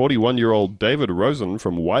said 41-year-old David Rosen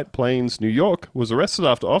from White Plains, New York, was arrested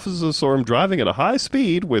after officers saw him driving at a high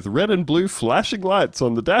speed with red and blue flashing lights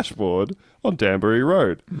on the dashboard on Danbury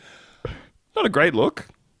Road. Not a great look.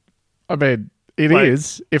 I mean, it Like-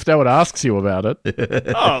 is if no one asks you about it.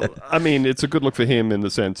 Oh, I mean, it's a good look for him in the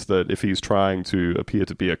sense that if he's trying to appear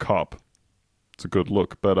to be a cop, it's a good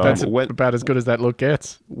look. But That's when about as good as that look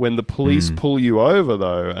gets. the police pull you over,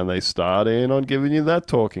 though, and they start in on giving you that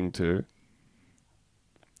talking to,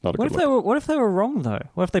 not a What good if they look. were? What if they were wrong though?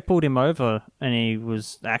 What if they pulled him over and he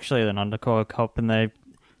was actually an undercover cop, and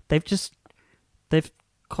they've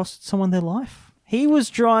cost someone their life? He was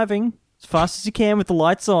driving as fast as he can with the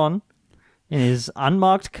lights on in his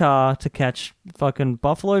unmarked car to catch fucking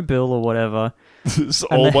Buffalo Bill or whatever, It's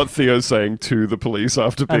all what Theo's saying to the police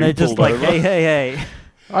after being and they're pulled just like, over. hey.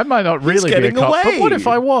 I might not really be a getting cop, but away. what if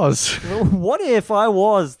I was? What if I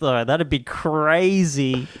was though? That'd be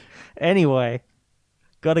crazy. Anyway,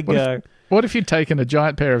 gotta go. What if you'd taken a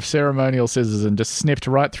giant pair of ceremonial scissors and just snipped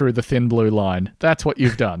right through the thin blue line? That's what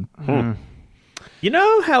you've done. You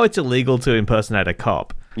know how it's illegal to impersonate a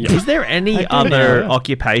cop? Is there any other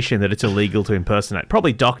occupation that it's illegal to impersonate?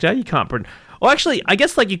 Probably doctor. You can't... Or actually, I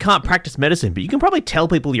guess like you can't practice medicine, but you can probably tell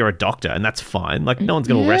people you're a doctor, and that's fine. Like no one's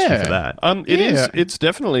going to arrest you for that. It's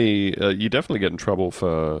definitely you definitely get in trouble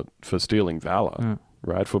for stealing valor,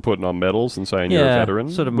 right? For putting on medals and saying you're a veteran.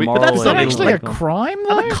 Sort of We- moral. but that's Is that not actually a legal. crime,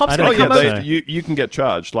 Are though? the cops I going don't to Oh come yeah, think over? you can get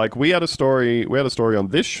charged. Like we had a story on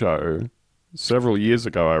this show several years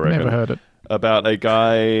ago, I reckon. Never heard it. About a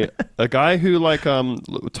guy who like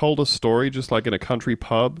told a story just like in a country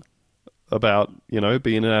pub about,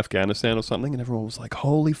 being in Afghanistan or something, and everyone was like,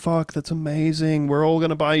 holy fuck, that's amazing, we're all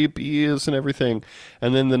gonna buy you beers and everything.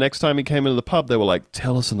 And then the next time he came into the pub, they were like,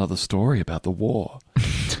 tell us another story about the war.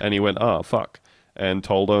 And he went, oh fuck, and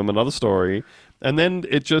told them another story. And then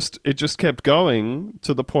it just kept going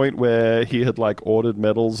to the point where he had like ordered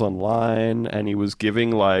medals online, and he was giving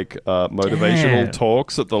like motivational Damn.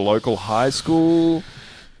 talks at the local high school.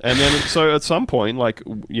 And then so at some point, like,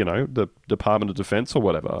 the Department of Defense or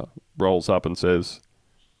whatever rolls up and says,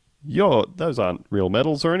 those aren't real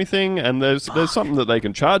medals or anything, and there's something that they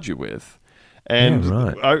can charge you with. And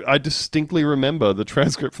Yeah, right. I distinctly remember the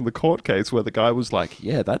transcript from the court case where the guy was like,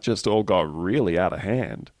 yeah, that just all got really out of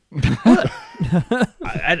hand.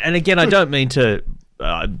 And again, I don't mean to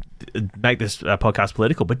make this podcast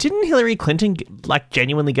political, but didn't Hillary Clinton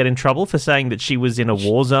genuinely get in trouble for saying that she was in a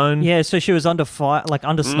war zone? Yeah, so she was under fire,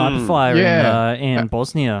 under sniper fire Yeah. in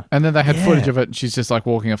Bosnia. And then they had footage of it, and she's just like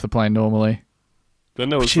walking off the plane normally. Then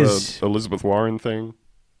there was Which is- the Elizabeth Warren thing.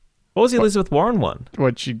 What was the Elizabeth Warren one?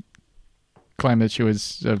 What she claimed that she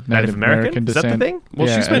was of Native American? Is that descent. the thing? Well,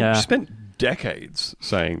 Yeah. she spent decades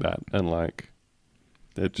saying that, and like,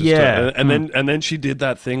 it just, Yeah. and then she did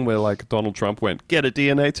that thing where like Donald Trump went, get a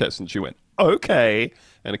DNA test, and she went, okay,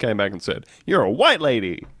 and it came back and said, you're a white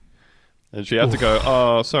lady, and she had to go,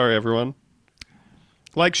 oh, sorry everyone.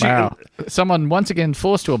 Like she, Wow. Someone once again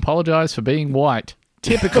forced to apologize for being white.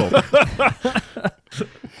 Typical.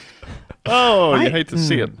 oh, you hate to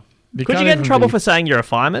see it. You Could you can't get in even trouble be- for saying you're a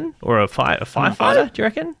fireman or a firefighter? Do you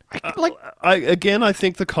reckon? I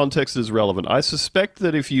think the context is relevant. I suspect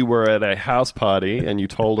that if you were at a house party and you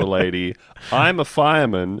told a lady, I'm a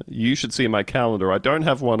fireman, you should see my calendar. I don't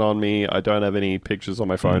have one on me. I don't have any pictures on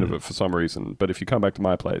my phone of it for some reason. But if you come back to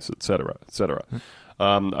my place, etc., etc.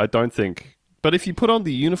 I don't think... But if you put on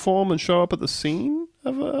the uniform and show up at the scene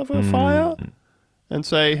of a fire and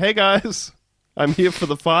say, hey guys, I'm here for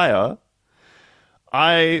the fire...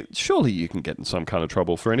 surely you can get in some kind of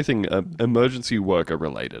trouble for anything emergency worker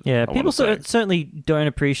related. Yeah, I people wanna say. certainly don't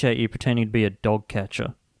appreciate you pretending to be a dog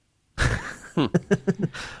catcher.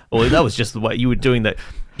 Well, that was just the way you were doing that.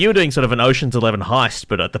 You were doing sort of an Ocean's 11 heist,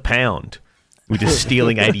 but at the pound. We're just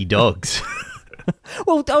stealing 80 dogs.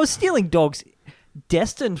 Well, I was stealing dogs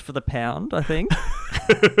destined for the pound, I think.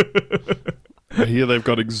 I hear they've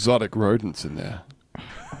got exotic rodents in there.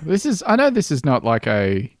 I know this is not like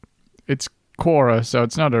it's Quora, so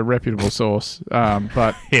it's not a reputable source.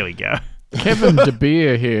 But Here we go. Kevin De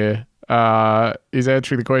Beer here is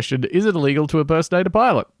answering the question: is it illegal to impersonate a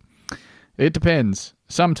pilot? It depends.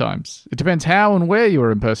 Sometimes. It depends how and where you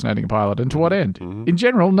are impersonating a pilot and to what end. In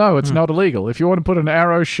general, no, it's not illegal. If you want to put an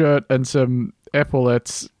Arrow shirt and some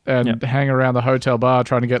epaulets and hang around the hotel bar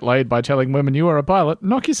trying to get laid by telling women you are a pilot,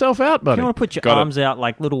 knock yourself out, buddy. You want to put your arms out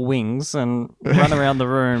like little wings and run around the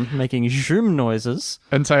room making zoom noises.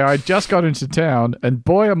 And say, I just got into town and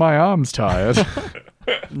boy are my arms tired.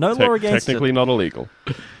 No law against Technically it. not illegal.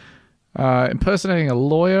 Impersonating a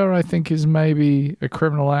lawyer, I think, is maybe a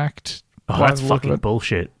criminal act. Oh, By that's the look of fucking it.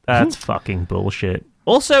 bullshit. That's fucking bullshit.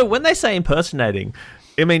 Also, when they say impersonating,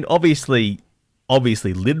 I mean, obviously,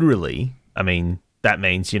 literally, I mean, that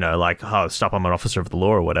means, like, oh, stop, I'm an officer of the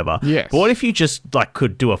law or whatever. Yes. But what if you just, like,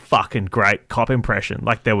 could do a fucking great cop impression?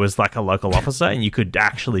 Like, there was, like, a local officer and you could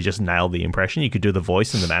actually just nail the impression. You could do the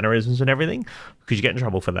voice and the mannerisms and everything. Could you get in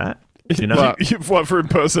trouble for that? You know? You've what for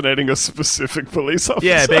impersonating a specific police officer?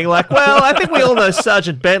 Yeah, being like, well, I think we all know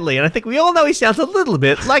Sergeant Bentley, and I think we all know he sounds a little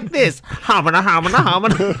bit like this. Hamana, hamana,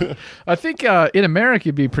 hamana. I think in America,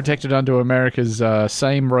 you'd be protected under America's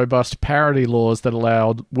same robust parody laws that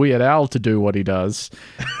allowed Weird Al to do what he does.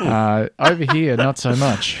 Over here, not so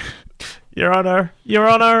much. Your Honor,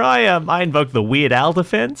 I invoke the Weird Al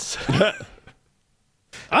defense.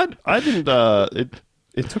 I didn't.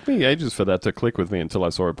 It took me ages for that to click with me until I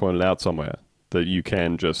saw it pointed out somewhere that you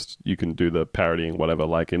can do the parodying whatever.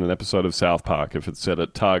 Like in an episode of South Park, if it's set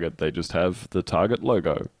at Target, they just have the Target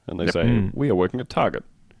logo and they say we are working at Target,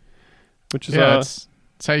 which is It's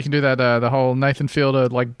how you can do that. The whole Nathan Fielder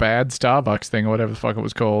like bad Starbucks thing or whatever the fuck it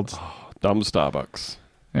was called. dumb Starbucks.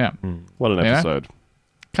 Yeah, What an Yeah. episode!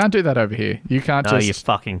 can't do that over here. You can't No, just. you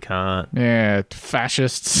fucking can't. Yeah,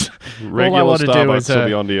 fascists. Regular want to do Starbucks is, will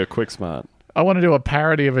be onto your Quick Smart. I want to do a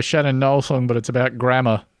parody of a Shannon Knoll song, but it's about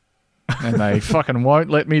grammar. And they fucking won't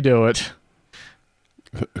let me do it.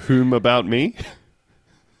 Whom about me?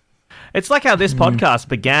 It's like how this podcast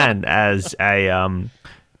began as a,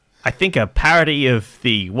 I think a parody of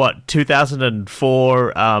the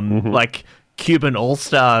 2004 like Cuban All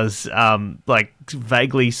Stars like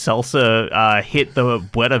vaguely salsa hit the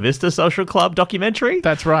Buena Vista Social Club documentary.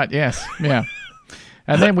 That's right, yes. Yeah.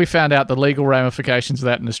 And then we found out the legal ramifications of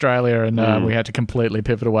that in Australia, and we had to completely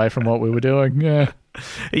pivot away from what we were doing. Yeah.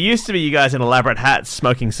 It used to be you guys in elaborate hats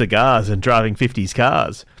smoking cigars and driving 50s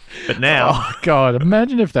cars. But now... Oh, God,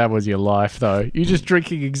 imagine if that was your life, though. You just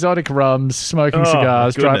drinking exotic rums, smoking Oh,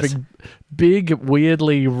 cigars, my goodness. driving big,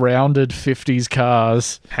 weirdly rounded 50s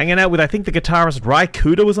cars. Hanging out with, I think the guitarist Ry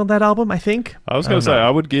Cooder was on that album, I think. I was going to say I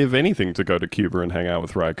would give anything to go to Cuba and hang out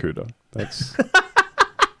with Ry Cooder. That's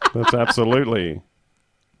absolutely.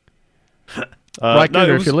 Right, no, Cooter, it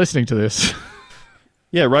if was- you're listening to this.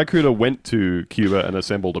 Yeah, Ry Cooder went to Cuba and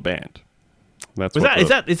assembled a band. That's Was what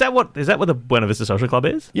is that what the Buena Vista Social Club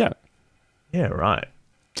is? Yeah. Yeah, right.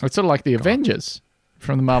 It's sort of like the Avengers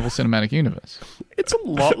from the Marvel Cinematic Universe. It's a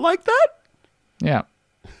lot like that. Yeah.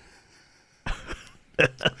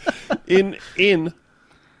 In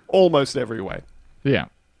almost every way. Yeah.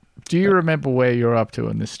 Do you remember where you're up to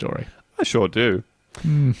in this story? I sure do.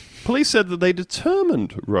 Police said that they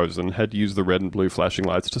determined Rosen had used the red and blue flashing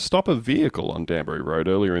lights to stop a vehicle on Danbury Road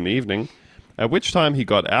earlier in the evening, at which time he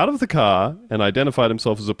got out of the car and identified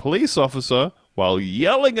himself as a police officer while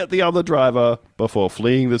yelling at the other driver before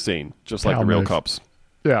fleeing the scene, just like Power the real move. cops.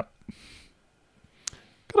 Yeah.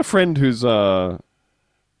 Got a friend whose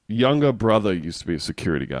younger brother used to be a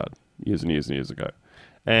security guard years and years and years ago.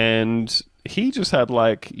 And he just had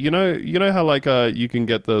like, you know how like you can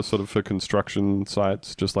get the sort of for construction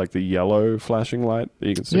sites, just like the yellow flashing light that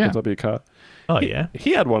you can stick on top of your car. Oh, yeah.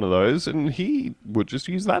 He had one of those and he would just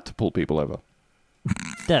use that to pull people over.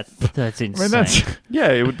 That's I insane. mean, that's.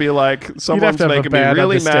 Yeah, it would be like someone's to have a making me bad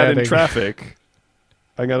really mad in understanding. traffic.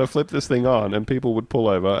 I'm going to flip this thing on and people would pull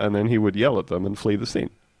over and then he would yell at them and flee the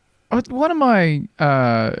scene. One of my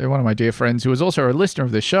dear friends, who was also a listener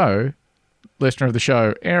of the show,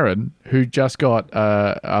 Aaron, who just got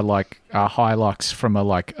a Hilux from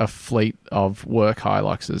a fleet of work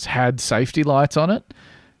Hiluxes, had safety lights on it,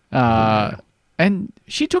 and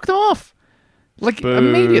she took them off. Like Boo.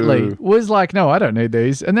 immediately was like, no, I don't need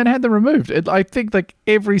these, and then had them removed. I think like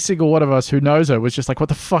every single one of us who knows her was just like, what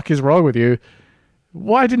the fuck is wrong with you?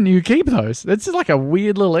 Why didn't you keep those? It's just like a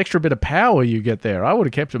weird little extra bit of power you get there. I would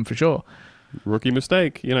have kept them for sure. Rookie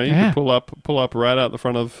mistake. You Yeah. could pull up right out the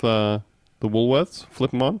front of the Woolworths,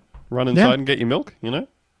 flip them on, run inside and get your milk,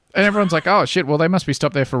 And everyone's like, oh, shit, well, they must be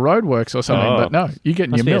stopped there for roadworks or something. Oh. But no, you're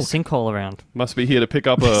getting Must your be milk. a sinkhole around. Must be here to pick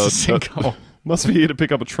up a Sinkhole. must be here to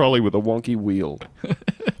pick up a trolley with a wonky wheel.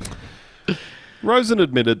 Rosen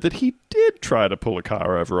admitted that he did try to pull a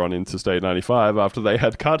car over on Interstate 95 after they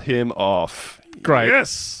had cut him off. Great.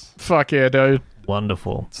 Yes! Fuck yeah, dude.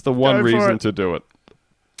 Wonderful. It's the one Go for reason it. to do it.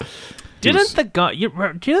 Didn't the guy? Do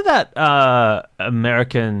you know that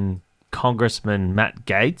American Congressman Matt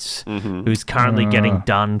Gaetz, who's currently getting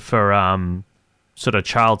done for sort of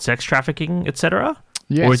child sex trafficking, etc.?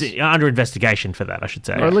 Yes. Or is it under investigation for that? I should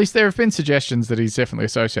say. Or at least there have been suggestions that he's definitely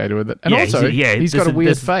associated with it. And Yeah, also, he's got a weird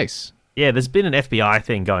there's- face. Yeah, there's been an FBI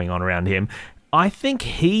thing going on around him. I think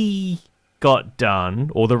he got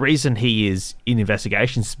done, or the reason he is in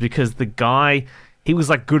investigations is because the guy, he was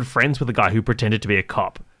like good friends with the guy who pretended to be a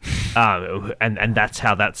cop. And that's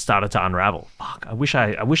how that started to unravel. Fuck, I wish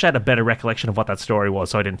I had a better recollection of what that story was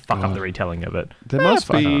so I didn't fuck up the retelling of it. There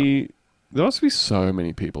must be so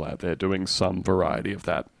many people out there doing some variety of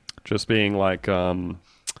that. Just being like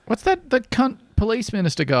What's that cunt police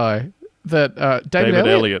minister guy? That David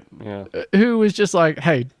Elliott. Yeah. who was just like,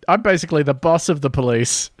 hey, I'm basically the boss of the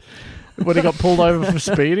police when he got pulled over for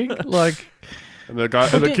speeding. Like, And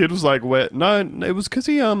the kid was like, "Where?" No, it was because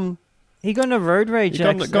he He got in a road rage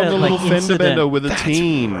got the little fender incident. bender with a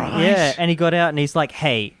teen. Yeah, and he got out and he's like,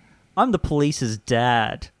 "Hey, I'm the police's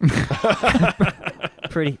dad."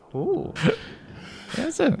 Pretty. Ooh.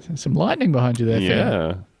 there's some lightning behind you there, Finn.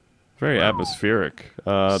 Yeah, very atmospheric.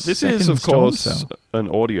 This Second is, of storm course, cell. an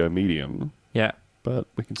audio medium, Yeah. but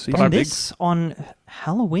we can see But some And big. this on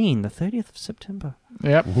Halloween, the 30th of September.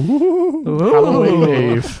 Yep.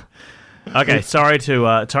 Halloween Eve. Okay, sorry to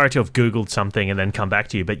have Googled something and then come back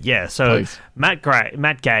to you, but yeah, so Please. Matt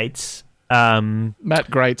Gaetz, Matt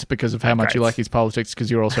Greats because of how much you Greats. like his politics because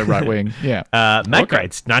you're also right wing. Yeah. Matt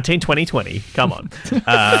Gaetz, 1920. Come on.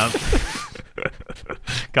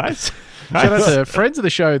 Guys? Shout out to friends of the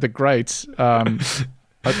show, the Greats.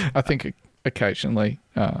 I think occasionally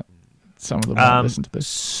some of them might listen to this.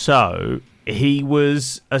 So he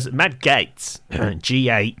was Matt Gaetz,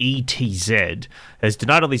 Gaetz, has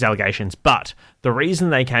denied all these allegations, but the reason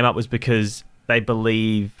they came up was because they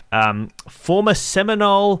believe former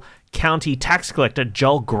Seminole County tax collector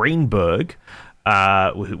Joel Greenberg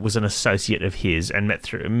was an associate of his and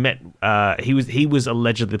he was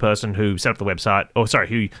allegedly the person who set up the website,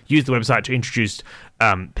 who used the website to introduce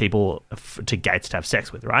people to Gaetz to have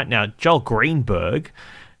sex with. Right now, Joel Greenberg,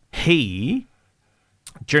 he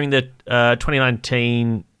during the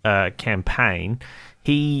 2019 campaign,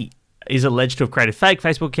 he is alleged to have created fake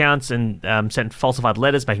Facebook accounts and sent falsified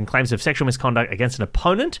letters making claims of sexual misconduct against an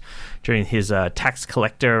opponent during his tax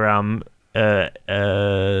collector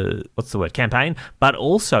campaign, but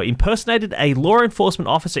also impersonated a law enforcement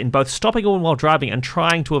officer in both stopping a woman while driving and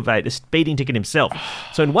trying to evade a speeding ticket himself.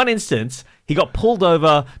 So in one instance, he got pulled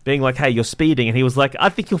over being like, hey, you're speeding, and he was like, I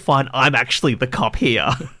think you'll find I'm actually the cop here.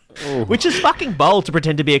 Which is fucking bold to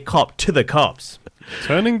pretend to be a cop to the cops.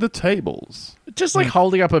 Turning the tables. Just like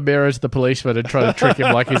holding up a mirror to the policeman and trying to trick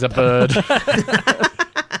him like he's a bird.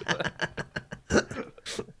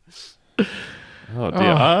 Oh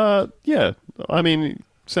dear. Yeah. I mean,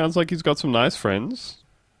 sounds like he's got some nice friends.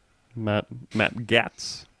 Matt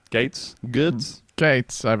Gaetz. Goods.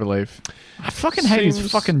 Gates, I believe. I fucking hate his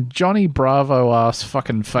Seems- fucking Johnny Bravo ass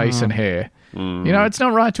fucking face and hair. You know, it's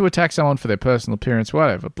not right to attack someone for their personal appearance,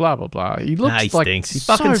 whatever, blah, blah, blah. He looks He like stinks. He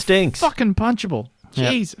so fucking stinks. fucking punchable.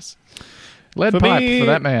 Yep. Jesus. Lead For pipe me- for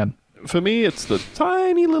that man. For me, it's the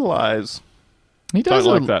tiny little eyes. He does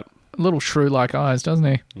Don't like have that. little shrew-like eyes, doesn't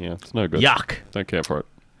he? Yeah, it's no good. Yuck. Don't care for it.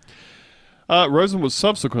 Rosen was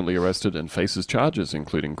subsequently arrested and faces charges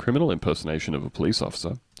including criminal impersonation of a police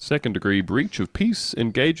officer, second-degree breach of peace,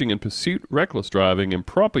 engaging in pursuit, reckless driving,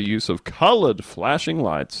 improper use of coloured flashing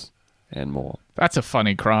lights, and more. That's a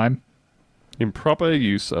funny crime. Improper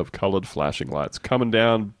use of coloured flashing lights. Coming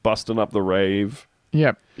down, busting up the rave.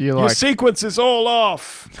 Yep. You're Your like sequence is all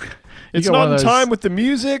off. It's got not one in of those- time with the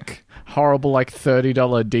music. horrible like $30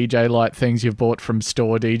 DJ light things you've bought from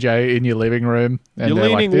Store DJ in your living room. And You're they're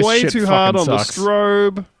like, leaning "This way shit too hard on fucking the sucks."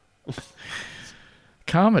 strobe.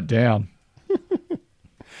 Calm it down.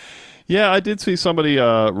 Yeah, I did see somebody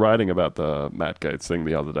writing about the Matt Gaetz thing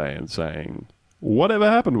the other day and saying, whatever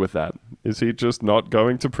happened with that? Is he just not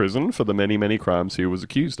going to prison for the many, many crimes he was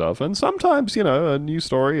accused of? And sometimes, you know, a new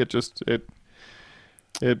story,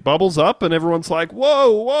 it bubbles up and everyone's like,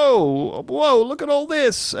 whoa, look at all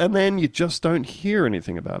this. And then you just don't hear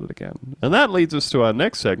anything about it again. And that leads us to our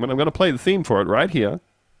next segment. I'm going to play the theme for it right here.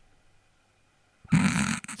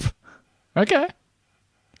 Okay.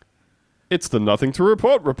 It's the Nothing to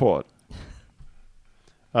Report report.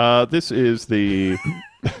 This is the...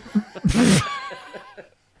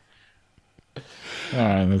 All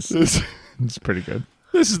right, that's pretty good.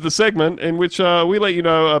 This is the segment in which we let you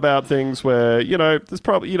know about things where, there's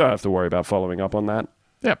probably you don't have to worry about following up on that.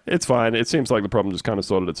 Yep. It's fine. It seems like the problem just kind of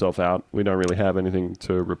sorted itself out. We don't really have anything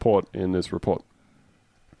to report in this report.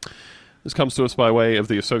 This comes to us by way of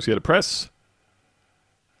the Associated Press.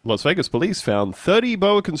 Las Vegas police found 30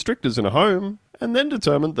 boa constrictors in a home and then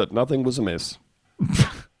determined that nothing was amiss.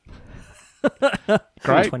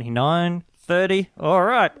 Great. 29, 30. All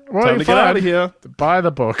right. Well, Time to get out of here. Buy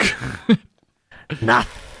the book.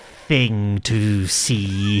 Nothing to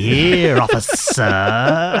see here,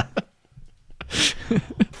 officer.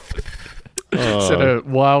 Said a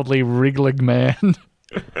wildly wriggling man.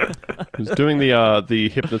 Who's doing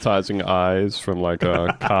the hypnotizing eyes from like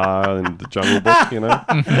a car in the Jungle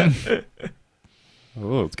Book,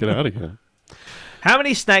 Oh, let's get out of here. How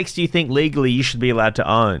many snakes do you think legally you should be allowed to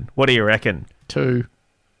own? What do you reckon? 2.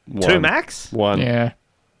 2 max? 1. Yeah.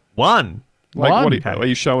 1. Like, One. what are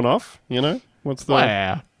you showing off? What's the...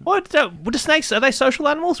 Wow. What? Do snakes, are they social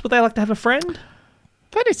animals? Would they like to have a friend?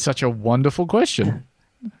 That is such a wonderful question.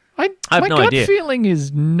 I have my no gut idea. feeling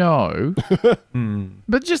is no.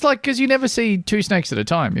 But just like, because you never see 2 snakes at a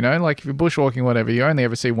time, like if you're bushwalking, whatever, you only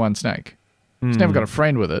ever see 1 snake. It's never got a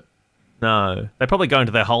friend with it. No. They probably go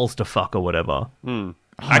into their holes to fuck or whatever. Oh,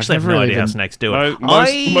 I actually have no idea how snakes do it.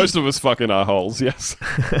 Most of us fuck in our holes, yes.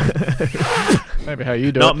 Maybe how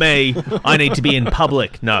you do Not it. me. I need to be in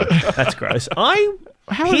public. No, that's gross. How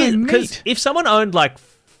would they Because meet? if someone owned like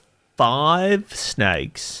 5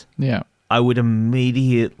 snakes, Yeah. I would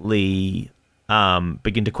immediately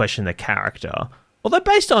begin to question their character. Although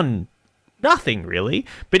based on nothing really.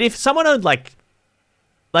 But if someone owned like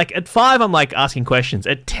at 5, I'm like asking questions.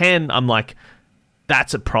 At 10, I'm like,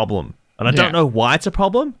 that's a problem. And I don't know why it's a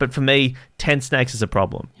problem, but for me, 10 snakes is a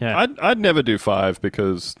problem. Yeah. I'd never do 5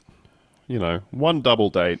 because, 1 double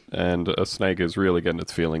date and a snake is really getting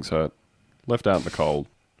its feelings hurt. Left out in the cold.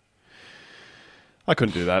 I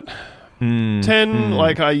couldn't do that. 10,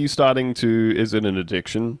 are you starting to... Is it an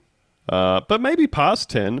addiction? But maybe past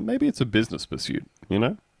 10, maybe it's a business pursuit,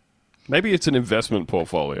 Maybe it's an investment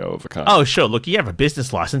portfolio of a kind. Oh, sure. Look, you have a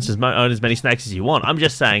business license, own as many snakes as you want. I'm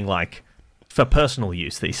just saying, for personal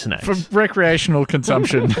use, these snakes. For recreational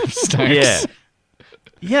consumption of snakes. Yeah.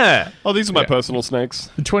 Yeah. Oh, these are my personal snakes.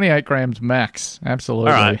 28 grams max.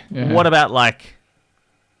 Absolutely. All right. Yeah. What about,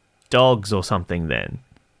 dogs or something, then?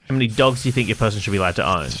 How many dogs do you think your person should be allowed to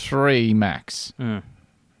own? 3 max.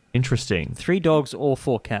 Interesting. 3 dogs or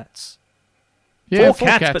 4 cats. Yeah, 4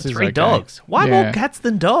 cats, but is 3 okay. dogs. Why Yeah. more cats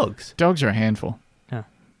than dogs? Dogs are a handful. Yeah.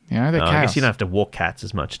 They're No, I cows. guess you don't have to walk cats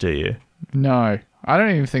as much, do you? No, I don't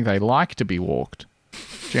even think they like to be walked,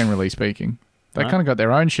 generally speaking. They kind of got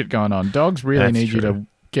their own shit going on. Dogs really That's need you true. to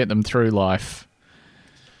get them through life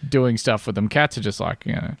doing stuff with them. Cats are just like,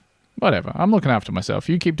 whatever. I'm looking after myself.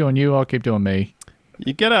 You keep doing you, I'll keep doing me.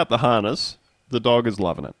 You get out the harness, the dog is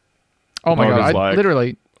loving it. Oh my Dog God. is like-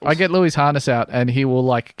 Literally, I get Louis' harness out and he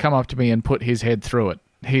will come up to me and put his head through it.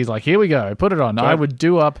 He's like, here we go, put it on. I would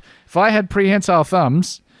do up. If I had prehensile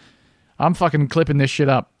thumbs, I'm fucking clipping this shit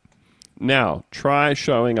up. Now, try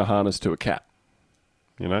showing a harness to a cat.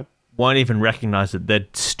 Won't even recognize it. Their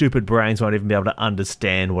stupid brains won't even be able to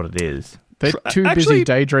understand what it is. They're too busy actually-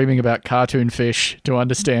 daydreaming about cartoon fish to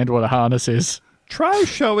understand what a harness is. Try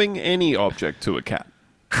showing any object to a cat.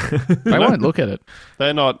 They won't look at it.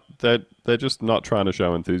 They're just not trying to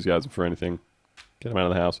show enthusiasm for anything. Get them out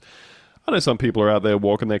of the house. I know some people are out there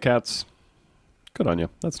walking their cats. Good on you.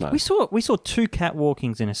 That's nice. We saw 2 cat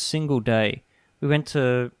walkings in a single day. We went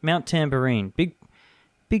to Mount Tambourine,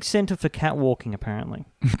 big centre for cat walking apparently.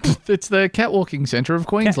 It's the catwalking centre of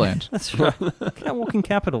Queensland. That's right, cat walking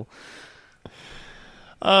capital.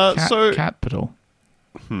 Capital.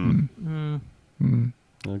 I'll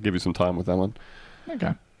give you some time with that one.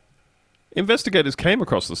 Okay. Investigators came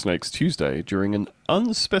across the snakes Tuesday during an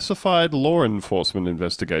unspecified law enforcement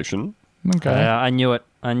investigation. Okay. Yeah, I knew it.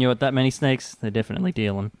 That many snakes, they're definitely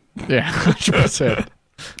dealing. Yeah, 100%.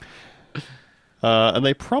 And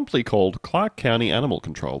they promptly called Clark County Animal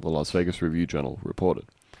Control, the Las Vegas Review-Journal reported.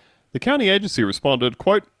 The county agency responded,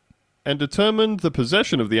 quote, and determined the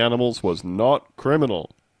possession of the animals was not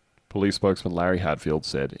criminal, police spokesman Larry Hadfield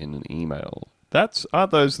said in an email.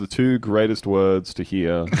 Aren't those the 2 greatest words to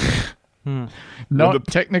hear? Not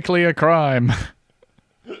technically a crime.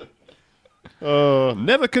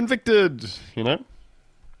 Never convicted,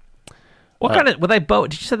 What kind of... Were they boa...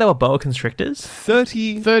 Did you say they were boa constrictors?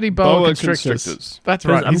 30 boa constrictors. That's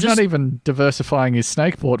right. I'm He's just- not even diversifying his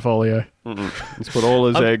snake portfolio. He's put all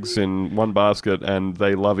his eggs in one basket, and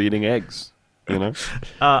they love eating eggs. You know.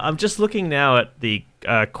 I'm just looking now at the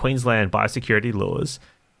Queensland biosecurity laws.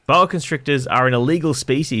 Boa constrictors are an illegal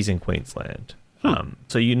species in Queensland.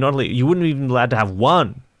 So you wouldn't even be allowed to have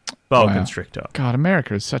one boa Wow. constrictor. God,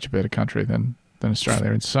 America is such a better country than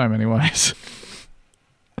Australia in so many ways.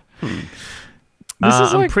 This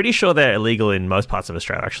is I'm like, pretty sure they're illegal in most parts of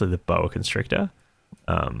Australia, actually, the boa constrictor.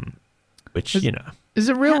 Which, is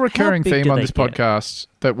a real How recurring big theme do on they this get? podcast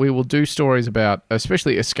that we will do stories about,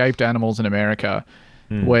 especially escaped animals in America,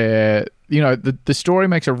 where, the story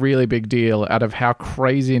makes a really big deal out of how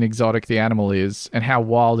crazy and exotic the animal is and how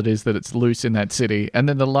wild it is that it's loose in that city. And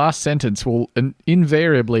then the last sentence will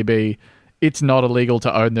invariably be, it's not illegal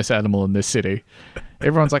to own this animal in this city.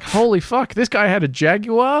 Everyone's like, holy fuck, this guy had a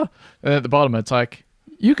jaguar? And at the bottom, it's like,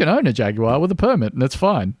 you can own a jaguar with a permit and it's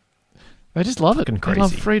fine. They just love it. Fucking They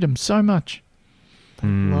love crazy. freedom so much.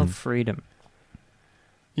 Love freedom.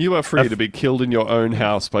 You are free to be killed in your own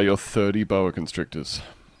house by your 30 boa constrictors.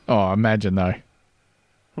 Oh, imagine though.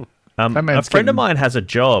 That a man's friend getting- of mine has a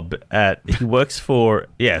job he works for,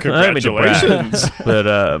 I don't mean to brag, Congratulations.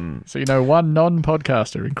 but So, one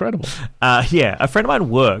non-podcaster. Incredible. a friend of mine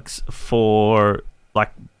works for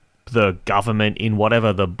like the government in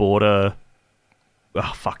whatever the border.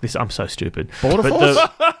 Oh fuck this! I'm so stupid. Border But Force?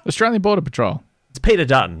 the- Australian Border Patrol. It's Peter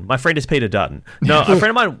Dutton. My friend is Peter Dutton. No, a friend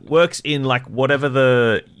of mine works in like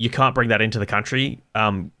whatever you can't bring that into the country.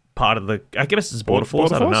 Part of the I guess it's Border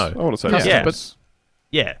Force. I don't know. I want to say Yeah, that.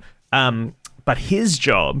 Yeah. But his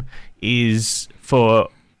job is for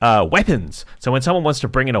weapons. So when someone wants to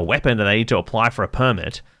bring in a weapon and they need to apply for a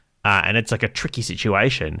permit, and it's like a tricky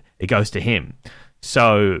situation, it goes to him.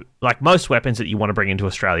 So like most weapons that you want to bring into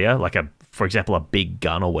Australia, like for example, a big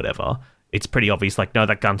gun or whatever, it's pretty obvious, like, no,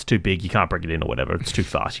 that gun's too big, you can't bring it in or whatever. It's too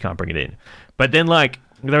fast, you can't bring it in. But then like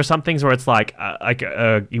there are some things where it's like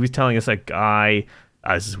he was telling us a guy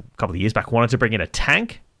as a couple of years back wanted to bring in a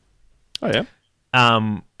tank. Oh, yeah.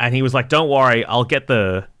 And he was like, "Don't worry, I'll get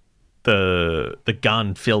the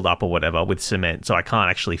gun filled up or whatever with cement, so I can't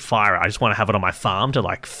actually fire it. I just want to have it on my farm to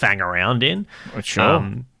like fang around in,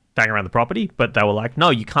 fang around the property." But they were like, "No,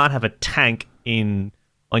 you can't have a tank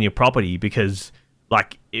on your property because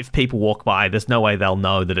like if people walk by, there's no way they'll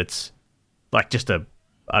know that it's like just an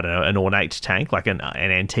ornate tank, like an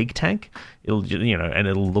antique tank. It'll and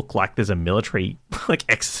it'll look like there's a military like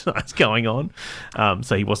exercise going on.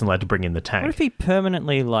 So he wasn't allowed to bring in the tank. What if he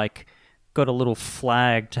permanently like got a little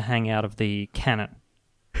flag to hang out of the cannon?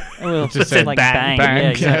 Well, Just said like bang, bang. bang.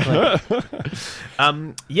 Yeah,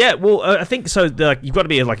 exactly. Yeah, well, I think so. You've got to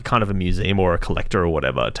be like a kind of a museum or a collector or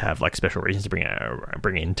whatever to have like special reasons to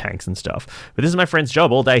bring in tanks and stuff. But this is my friend's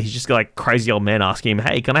job all day. He's just got like crazy old men asking him,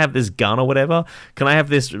 "Hey, can I have this gun or whatever? Can I have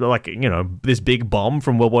this like this big bomb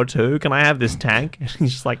from World War II? Can I have this tank?" And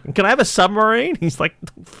he's just like, "Can I have a submarine?" He's like,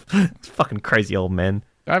 fucking crazy old men.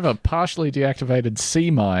 I have a partially deactivated sea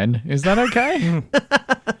mine. Is that okay?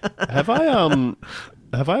 Have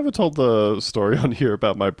I ever told the story on here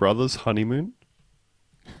about my brother's honeymoon?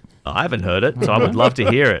 I haven't heard it, so I would love to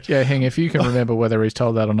hear it. Yeah, Hing, if you can remember whether he's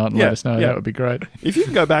told that or not and Yeah, let us know, yeah. that would be great. If you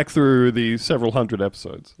can go back through the several hundred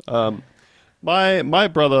episodes, my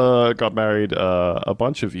brother got married a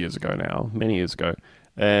bunch of years ago now, many years ago,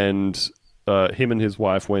 and him and his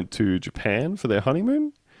wife went to Japan for their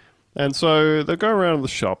honeymoon, and so they go around the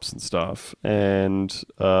shops and stuff and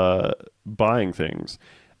buying things,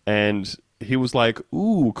 and he was like,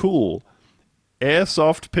 "Ooh, cool,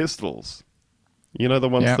 airsoft pistols." You know, the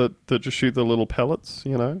ones Yeah. that just shoot the little pellets,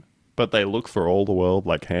 but they look for all the world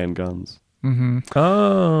like handguns.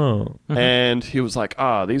 Oh, And he was like,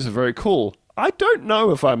 these are very cool. I don't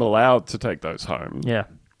know if I'm allowed to take those home. Yeah.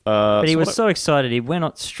 But he so was what so excited, he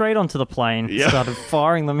went straight onto the plane, Yeah. started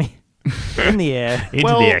firing them in the air. into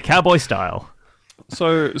Well- the air, cowboy style.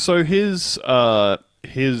 So his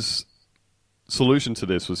solution to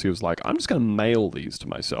this was he was like, I'm just going to mail these to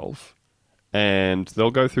myself, and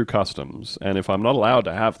they'll go through customs, and if I'm not allowed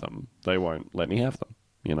to have them, they won't let me have them.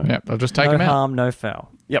 Yeah, they'll just take No him out. harm, no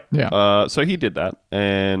foul. Yep. Yeah. So he did that,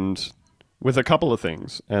 and with a couple of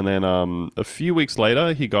things, and then a few weeks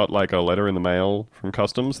later, he got like a letter in the mail from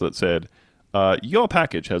customs that said, "Your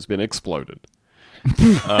package has been exploded."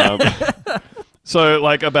 So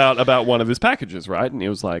like about one of his packages, right? And he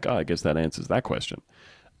was like, I guess that answers that question.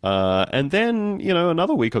 And then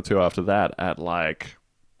another week or two after that, at like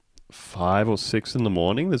 5 or 6 in the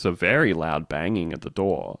morning, there's a very loud banging at the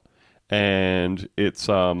door, and it's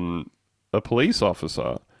a police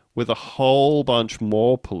officer with a whole bunch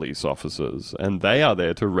more police officers, and they are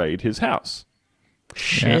there to raid his house.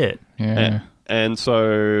 Shit. Yeah. And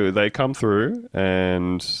so they come through,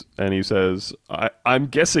 and he says, I'm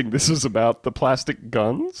guessing this is about the plastic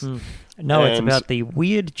guns. No, it's And- about the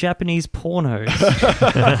weird Japanese pornos.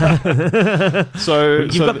 So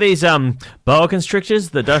You've got these boa constrictors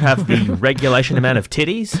that don't have the regulation amount of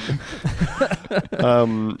titties.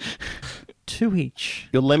 2 each.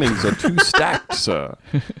 your lemmings are too stacked, sir.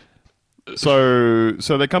 So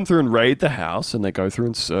they come through and raid the house, and they go through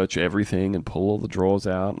and search everything and pull all the drawers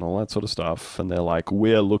out and all that sort of stuff. And they're like,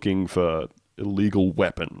 "We're looking for illegal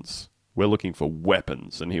weapons. We're looking for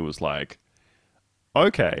weapons." And he was like,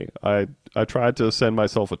 "Okay, I tried to send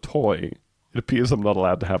myself a toy. It appears I'm not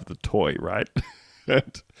allowed to have the toy, right?"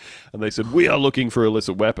 And they said, "We are looking for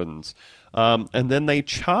illicit weapons." And then they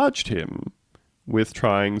charged him with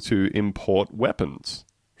trying to import weapons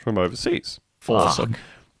from overseas. Awesome.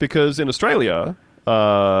 Because in Australia,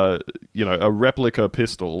 a replica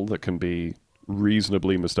pistol that can be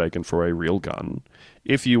reasonably mistaken for a real gun,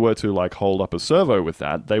 if you were to like hold up a servo with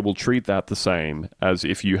that, they will treat that the same as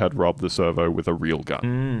if you had robbed the servo with a real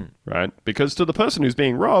gun, right? Because to the person who's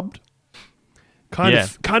being robbed, kind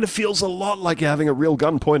of feels a lot like having a real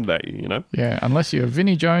gun pointed at you, you know? Yeah, unless you're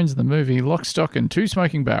Vinnie Jones in the movie Lock, Stock and Two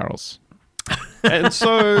Smoking Barrels. And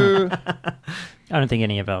so I don't think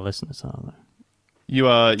any of our listeners are, though.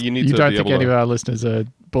 you need You to don't be think able any to... of our listeners are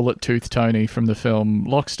Bullet Tooth Tony from the film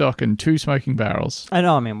Lock, Stock and Two Smoking Barrels? I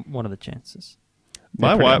know, I mean, what are the chances?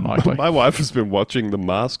 My pretty wife, unlikely. my wife has been watching The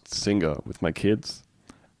Masked Singer with my kids,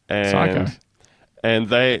 Psycho. and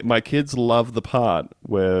my kids love the part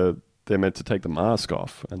where they're meant to take the mask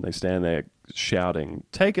off, and they stand there shouting,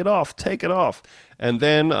 "Take it off, take it off!" And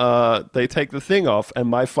then they take the thing off, and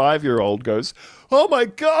my 5-year-old goes, "Oh my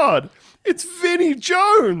god, it's Vinnie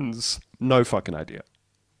Jones!" No fucking idea.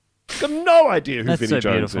 Got no idea who That's Vinnie so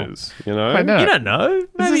Jones beautiful. is. You know? Wait, no. You don't know.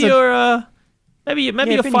 Maybe is a- you're maybe your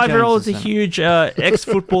Vinnie 5-year-old is Jones a is huge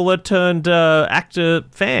ex-footballer turned actor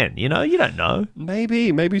fan. You know, you don't know.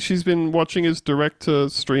 Maybe she's been watching his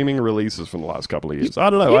direct-to-streaming releases from the last couple of years. I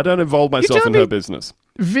don't know. I don't involve myself in telling her me- business.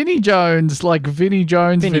 Vinnie Jones, like Vinnie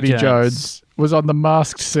Jones, Vinnie Vinnie Jones. Jones, was on The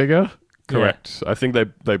Masked Singer. Correct. I think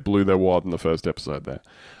they blew their wad in the first episode there.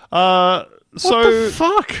 What So the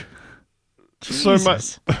fuck?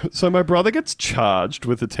 so my brother gets charged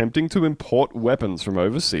with attempting to import weapons from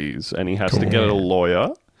overseas, and he has to get a lawyer,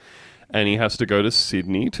 and he has to go to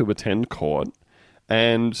Sydney to attend court.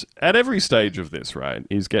 And at every stage of this, right,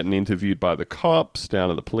 he's getting interviewed by the cops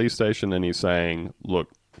down at the police station, and he's saying, "Look,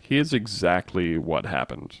 here's exactly what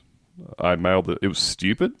happened. I mailed it. It was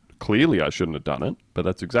stupid. Clearly, I shouldn't have done it, but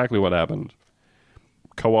that's exactly what happened."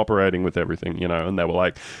 Cooperating with everything, you know, and they were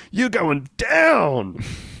like, "You're going down.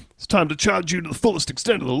 It's time to charge you to the fullest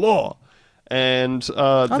extent of the law." And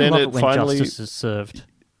I then love it it when finally, justice is served.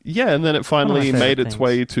 yeah, and then it finally my made favourite its things.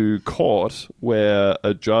 way to court, where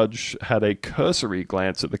a judge had a cursory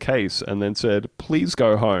glance at the case and then said, "Please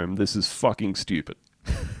go home. This is fucking stupid."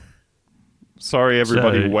 Sorry,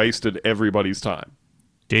 everybody So- wasted everybody's time.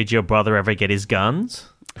 Did your brother ever get his guns?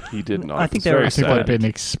 He did not. I think It's they were- very I think sad. they've been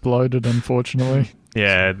exploded, unfortunately.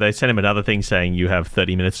 Yeah, they sent him another thing saying you have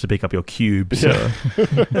 30 minutes to pick up your cubes.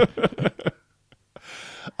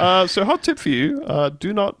 So hot tip for you,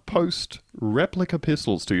 do not post replica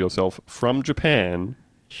pistols to yourself from Japan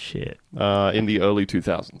Shit. in the early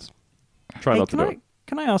 2000s. Try Hey, not to do it.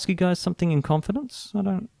 can I ask you guys something in confidence? I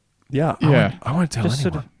don't Yeah. Yeah. I won't tell just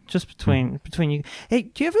sort of just between you. Hey,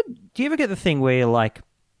 do you ever get the thing where you're like,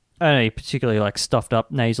 I don't know, you're particularly like stuffed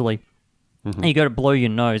up nasally, and you go to blow your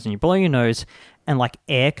nose, and you blow your nose, and like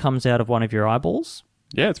air comes out of one of your eyeballs?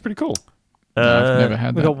 Yeah, it's pretty cool. No, I've never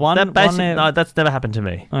had We that. got one. No, that's never happened to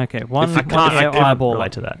me. Okay, one If you one can't- air I can't eyeball.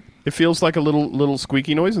 Relate to that. It feels like a little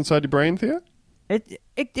squeaky noise inside your brain, Theo.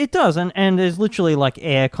 It does, and there's literally like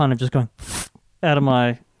air kind of just going out of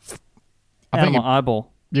my think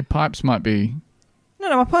eyeball. Your pipes might be.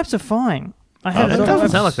 No, my pipes are fine. I had It doesn't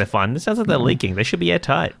sound like they're fine. It sounds like they're leaking. They should be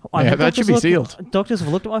airtight. I've Yeah, had that should doctors be look- sealed. Doctors have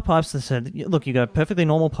looked at my pipes and said, "Look, you got perfectly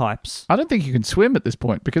normal pipes." I don't think you can swim at this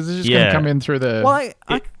point because it's just going Yeah. to come in through the. Well,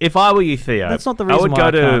 If I were you, Theo, That's not the I reason would why go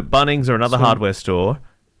I to can't Bunnings or another swim. hardware store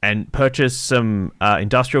and purchase some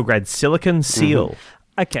industrial grade silicon seal.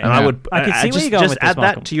 okay, And I would I can see where just, you're going just with this, add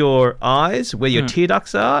Michael. that to your eyes where your tear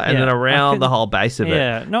ducts are, and Yeah, then I around can- the whole base of it.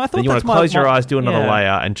 Yeah, no, I thought Then you want that's to my- close your my- eyes, do another yeah.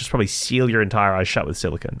 layer, and just probably seal your entire eyes shut with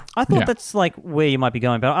silicon. I thought Yeah. that's like where you might be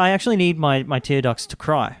going, but I actually need my tear ducts to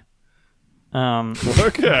cry.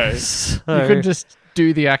 Okay. So you could just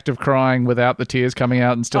do the act of crying without the tears coming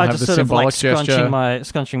out and still I have just the sort of symbolic like gesture.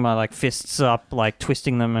 scrunching my like fists up, like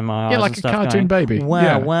twisting them in my eyes. Yeah, like and a stuff, cartoon going, baby. Wow,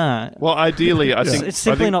 Yeah. wow. Well, ideally, I think It's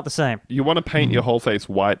simply I think not the same. You want to paint your whole face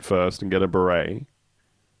white first and get a bit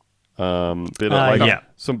of like yeah.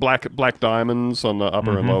 some black diamonds on the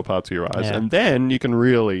upper and lower parts of your eyes, Yeah. and then you can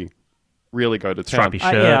really really go to town. Stripy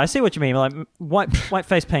shirt. Yeah, I see what you mean. Like white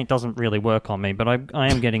face paint doesn't really work on me, but I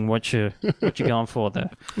am getting what you're going for there.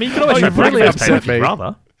 I mean, you can always you've try really black face paint upset if you'd me.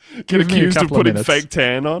 rather. Get Give me a accused of couple of putting minutes. fake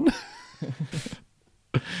tan on.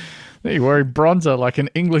 You're wearing bronzer like an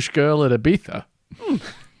English girl at Ibiza.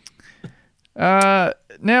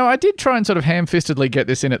 Now, I did try and sort of ham-fistedly get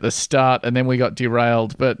this in at the start, and then we got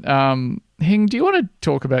derailed. But, Hing, do you want to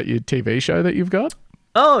talk about your TV show that you've got?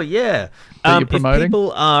 Oh, yeah. That you're If promoting?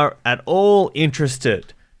 people are at all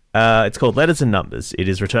interested, it's called Letters and Numbers. It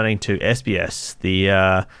is returning to SBS.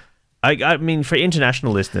 I mean, for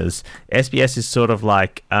international listeners, SBS is sort of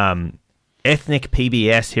like ethnic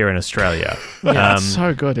PBS here in Australia. It's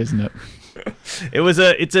so good, isn't it?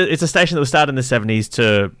 It's a station that was started in the 70s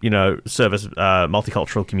to service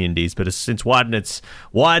multicultural communities, but has since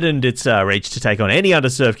widened its reach to take on any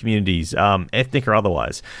underserved communities, ethnic or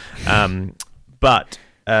otherwise. So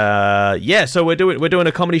we're doing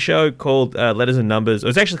a comedy show called Letters and Numbers.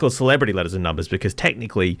 It's actually called Celebrity Letters and Numbers because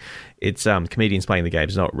technically it's comedians playing the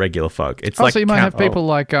games, not regular folk. It's So you might have people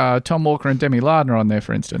like Tom Walker and Demi Lardner on there,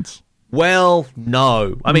 for instance. Well,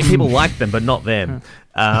 no. I mean, people like them, but not them.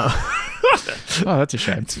 Oh, that's a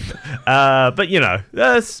shame. But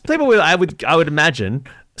people with I would imagine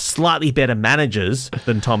slightly better managers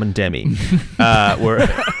than Tom and Demi were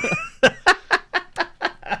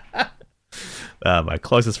my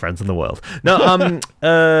closest friends in the world. No,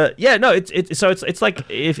 it's like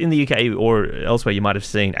if in the UK or elsewhere you might have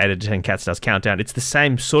seen 8 out of 10 Cat Stars Countdown. It's the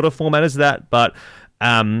same sort of format as that, but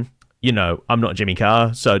I'm not Jimmy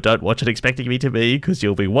Carr, so don't watch it expecting me to be, because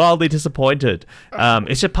you'll be wildly disappointed.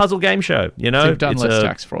 It's a puzzle game show, So you've done It's less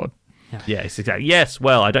tax fraud. Yes, exactly. Yes,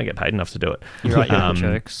 well, I don't get paid enough to do it. You're right, your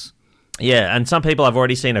jokes. Yeah, and some people I've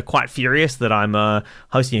already seen are quite furious that I'm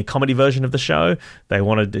hosting a comedy version of the show. They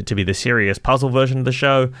wanted it to be the serious puzzle version of the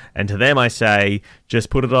show, and to them I say,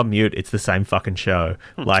 just put it on mute. It's the same fucking show.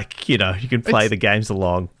 You can play the games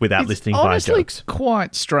along without listening to my honestly jokes.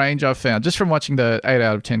 Quite strange, I've found, just from watching the 8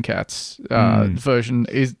 out of 10 Cats version,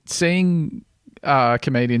 is seeing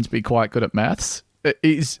comedians be quite good at maths. It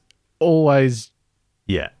is always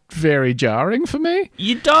Yeah. very jarring for me.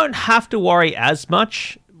 You don't have to worry as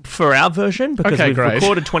much for our version because Okay, we've great.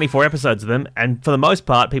 recorded 24 episodes of them, and for the most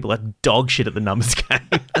part, people are dog shit at the numbers game.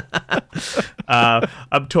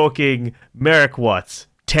 I'm talking Merrick Watts,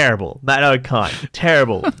 terrible. Matt O'Kine,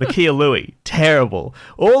 terrible. Nakia Louie, terrible.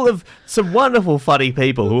 All of some wonderful, funny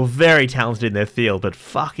people who are very talented in their field, but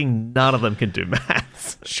fucking none of them can do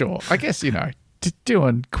maths. Sure. I guess,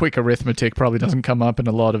 doing quick arithmetic probably doesn't come up in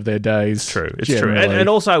a lot of their days. True, it's generally. true. And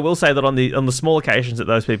also, I will say that on the small occasions that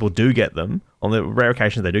those people do get them, on the rare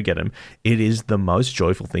occasions they do get them, it is the most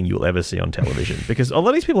joyful thing you'll ever see on television. Because a lot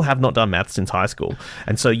of these people have not done maths since high school.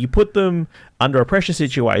 And so you put them under a pressure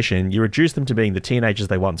situation, you reduce them to being the teenagers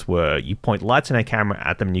they once were, you point lights and a camera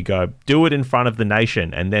at them and you go, do it in front of the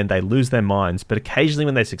nation, and then they lose their minds. But occasionally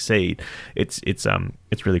when they succeed, it's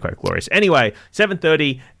really quite glorious. Anyway,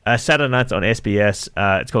 7:30 Saturday nights on SBS.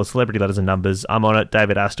 It's called Celebrity Letters and Numbers. I'm on it.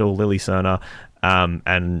 David Astle, Lily Cerner,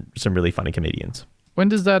 and some really funny comedians. When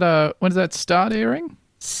does that start airing?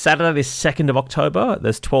 Saturday the 2nd of October.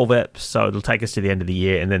 There's 12 eps, so it'll take us to the end of the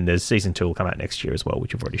year, and then there's season 2 will come out next year as well,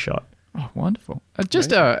 which we've already shot. Oh, wonderful. I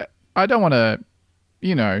don't want to, Don't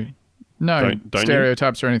you?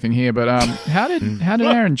 stereotypes or anything here, but how did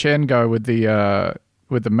Aaron Chen go with the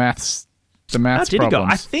maths How did he go?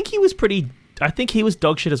 problems? I think he was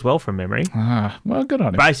dog shit as well from memory. Well, good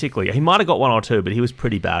on him. Basically, he might have got 1 or 2, but he was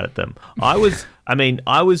pretty bad at them. I was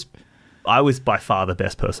by far the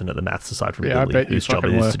best person at the maths aside from Yeah, I Lily, bet you whose job it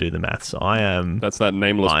fucking is were. to do the maths. I am. That's that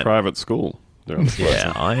nameless private school. They're on the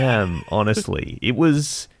Yeah, I am. Honestly, it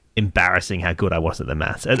was embarrassing how good I was at the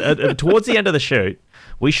maths. Towards the end of the shoot,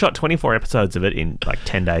 we shot 24 episodes of it in like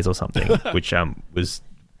 10 days or something, which was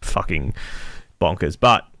fucking bonkers.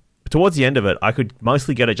 But towards the end of it, I could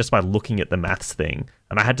mostly get it just by looking at the maths thing,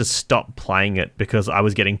 and I had to stop playing it because I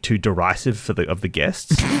was getting too derisive of the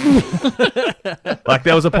guests. Like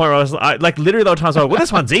there was a point where I was like, literally there were times where, well,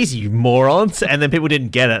 this one's easy, you morons, and then people didn't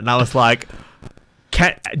get it, and I was like,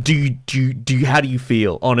 how do you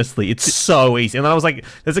feel? Honestly, it's so easy. And then I was like,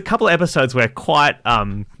 there's a couple of episodes where quite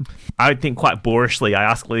boorishly, I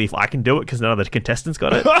asked Lily if I can do it because none of the contestants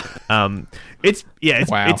got it. Wow. It's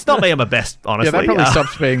not me. I'm a best, honestly. Yeah, that probably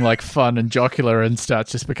stops being like fun and jocular and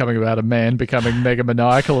starts just becoming about a man becoming mega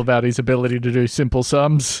maniacal about his ability to do simple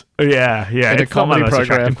sums. Yeah. In a It's not my comedy most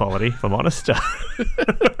program. attractive quality, if I'm honest.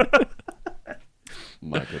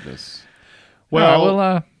 My goodness.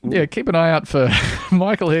 Well, keep an eye out for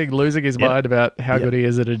Michael Higg losing his mind about how good he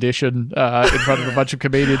is at addition in front of a bunch of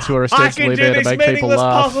comedians who are ostensibly there to make people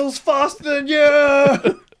laugh. puzzles faster than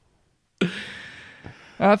you.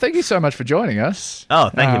 Thank you so much for joining us. Oh,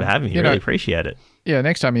 thank you for having me. you Really know- appreciate it. Yeah,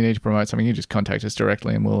 next time you need to promote something, you just contact us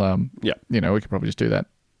directly and we'll, Yeah. we could probably just do that.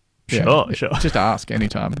 Sure. Just ask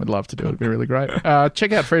anytime. We'd love to do it. It'd be really great.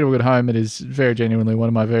 Check out Free to Good Home. It is very genuinely one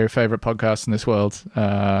of my very favourite podcasts in this world.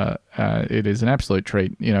 It is an absolute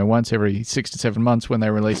treat. Once every 6 to 7 months when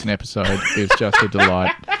they release an episode, it's just a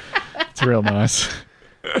delight. It's real nice.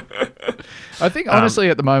 I think,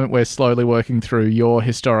 honestly, at the moment, we're slowly working through your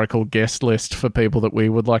historical guest list for people that we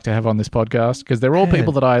would like to have on this podcast, because they're all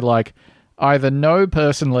people that I either know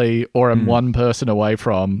personally or am one person away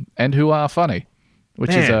from, and who are funny,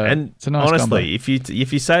 which is it's a nice honestly, combo.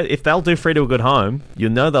 if they'll do Free to a Good Home,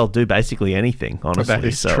 they'll do basically anything. Honestly, That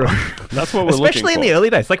is so, true. That's what we're especially in looking the early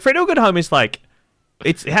days. Like Free to a Good Home is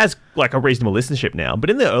it has like a reasonable listenership now, but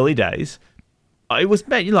in the early days, it was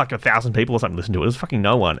like 1,000 people or something listened to it. It was fucking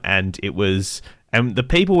no one, and the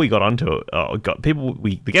people we got onto it,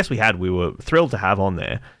 the guests we had, we were thrilled to have on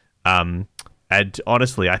there. And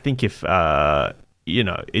honestly, I think if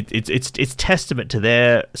it's testament to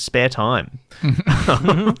their spare time.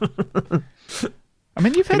 I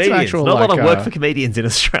mean, you've had Comedians, some actual not a lot of work for comedians in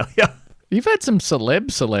Australia. You've had some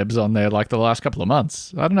celebs on there like the last couple of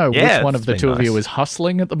months. I don't know which one of the two of you is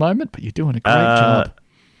hustling at the moment, but you're doing a great job.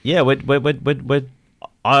 Yeah,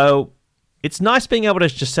 it's nice being able to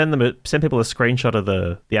just send people a screenshot of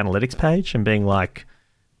the analytics page and being like,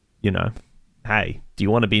 hey, do you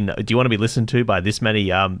want to be listened to by this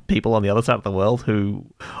many people on the other side of the world who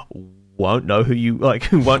won't know who you are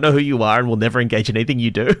and will never engage in anything you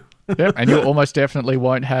do? Yep, and you almost definitely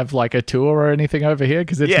won't have like a tour or anything over here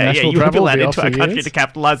because international you won't be travel will allowed be off into for our country years. to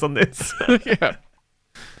capitalize on this. Yeah.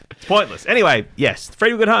 It's pointless. Anyway, yes,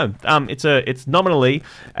 Free to Good Home. It's nominally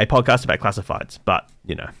a podcast about classifieds, but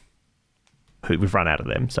we've run out of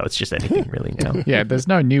them, so it's just anything really now. Yeah, there's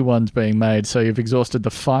no new ones being made, so you've exhausted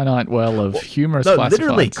the finite well of humorous classifieds.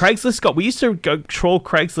 Literally, Craigslist we used to go troll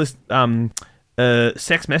Craigslist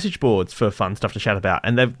sex message boards for fun stuff to chat about,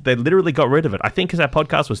 and they literally got rid of it. I think because our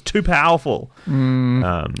podcast was too powerful.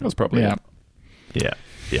 That's probably it. Yeah.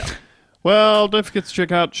 Well, don't forget to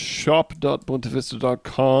check out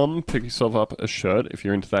shop.buntavista.com. Pick yourself up a shirt if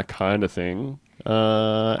you're into that kind of thing.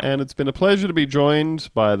 And it's been a pleasure to be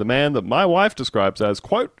joined by the man that my wife describes as,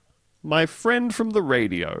 quote, my friend from the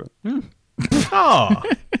radio. Oh.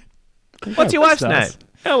 What's your wife's name?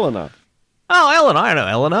 Eleanor. Oh, Eleanor. I know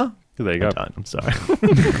Eleanor. There you go. I'm sorry.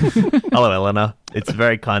 Hello, Eleanor. It's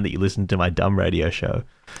very kind that you listen to my dumb radio show.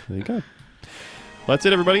 There you go. Well, that's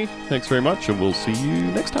it, everybody. Thanks very much, and we'll see you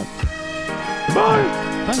next time. Bye.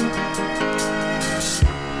 Bye.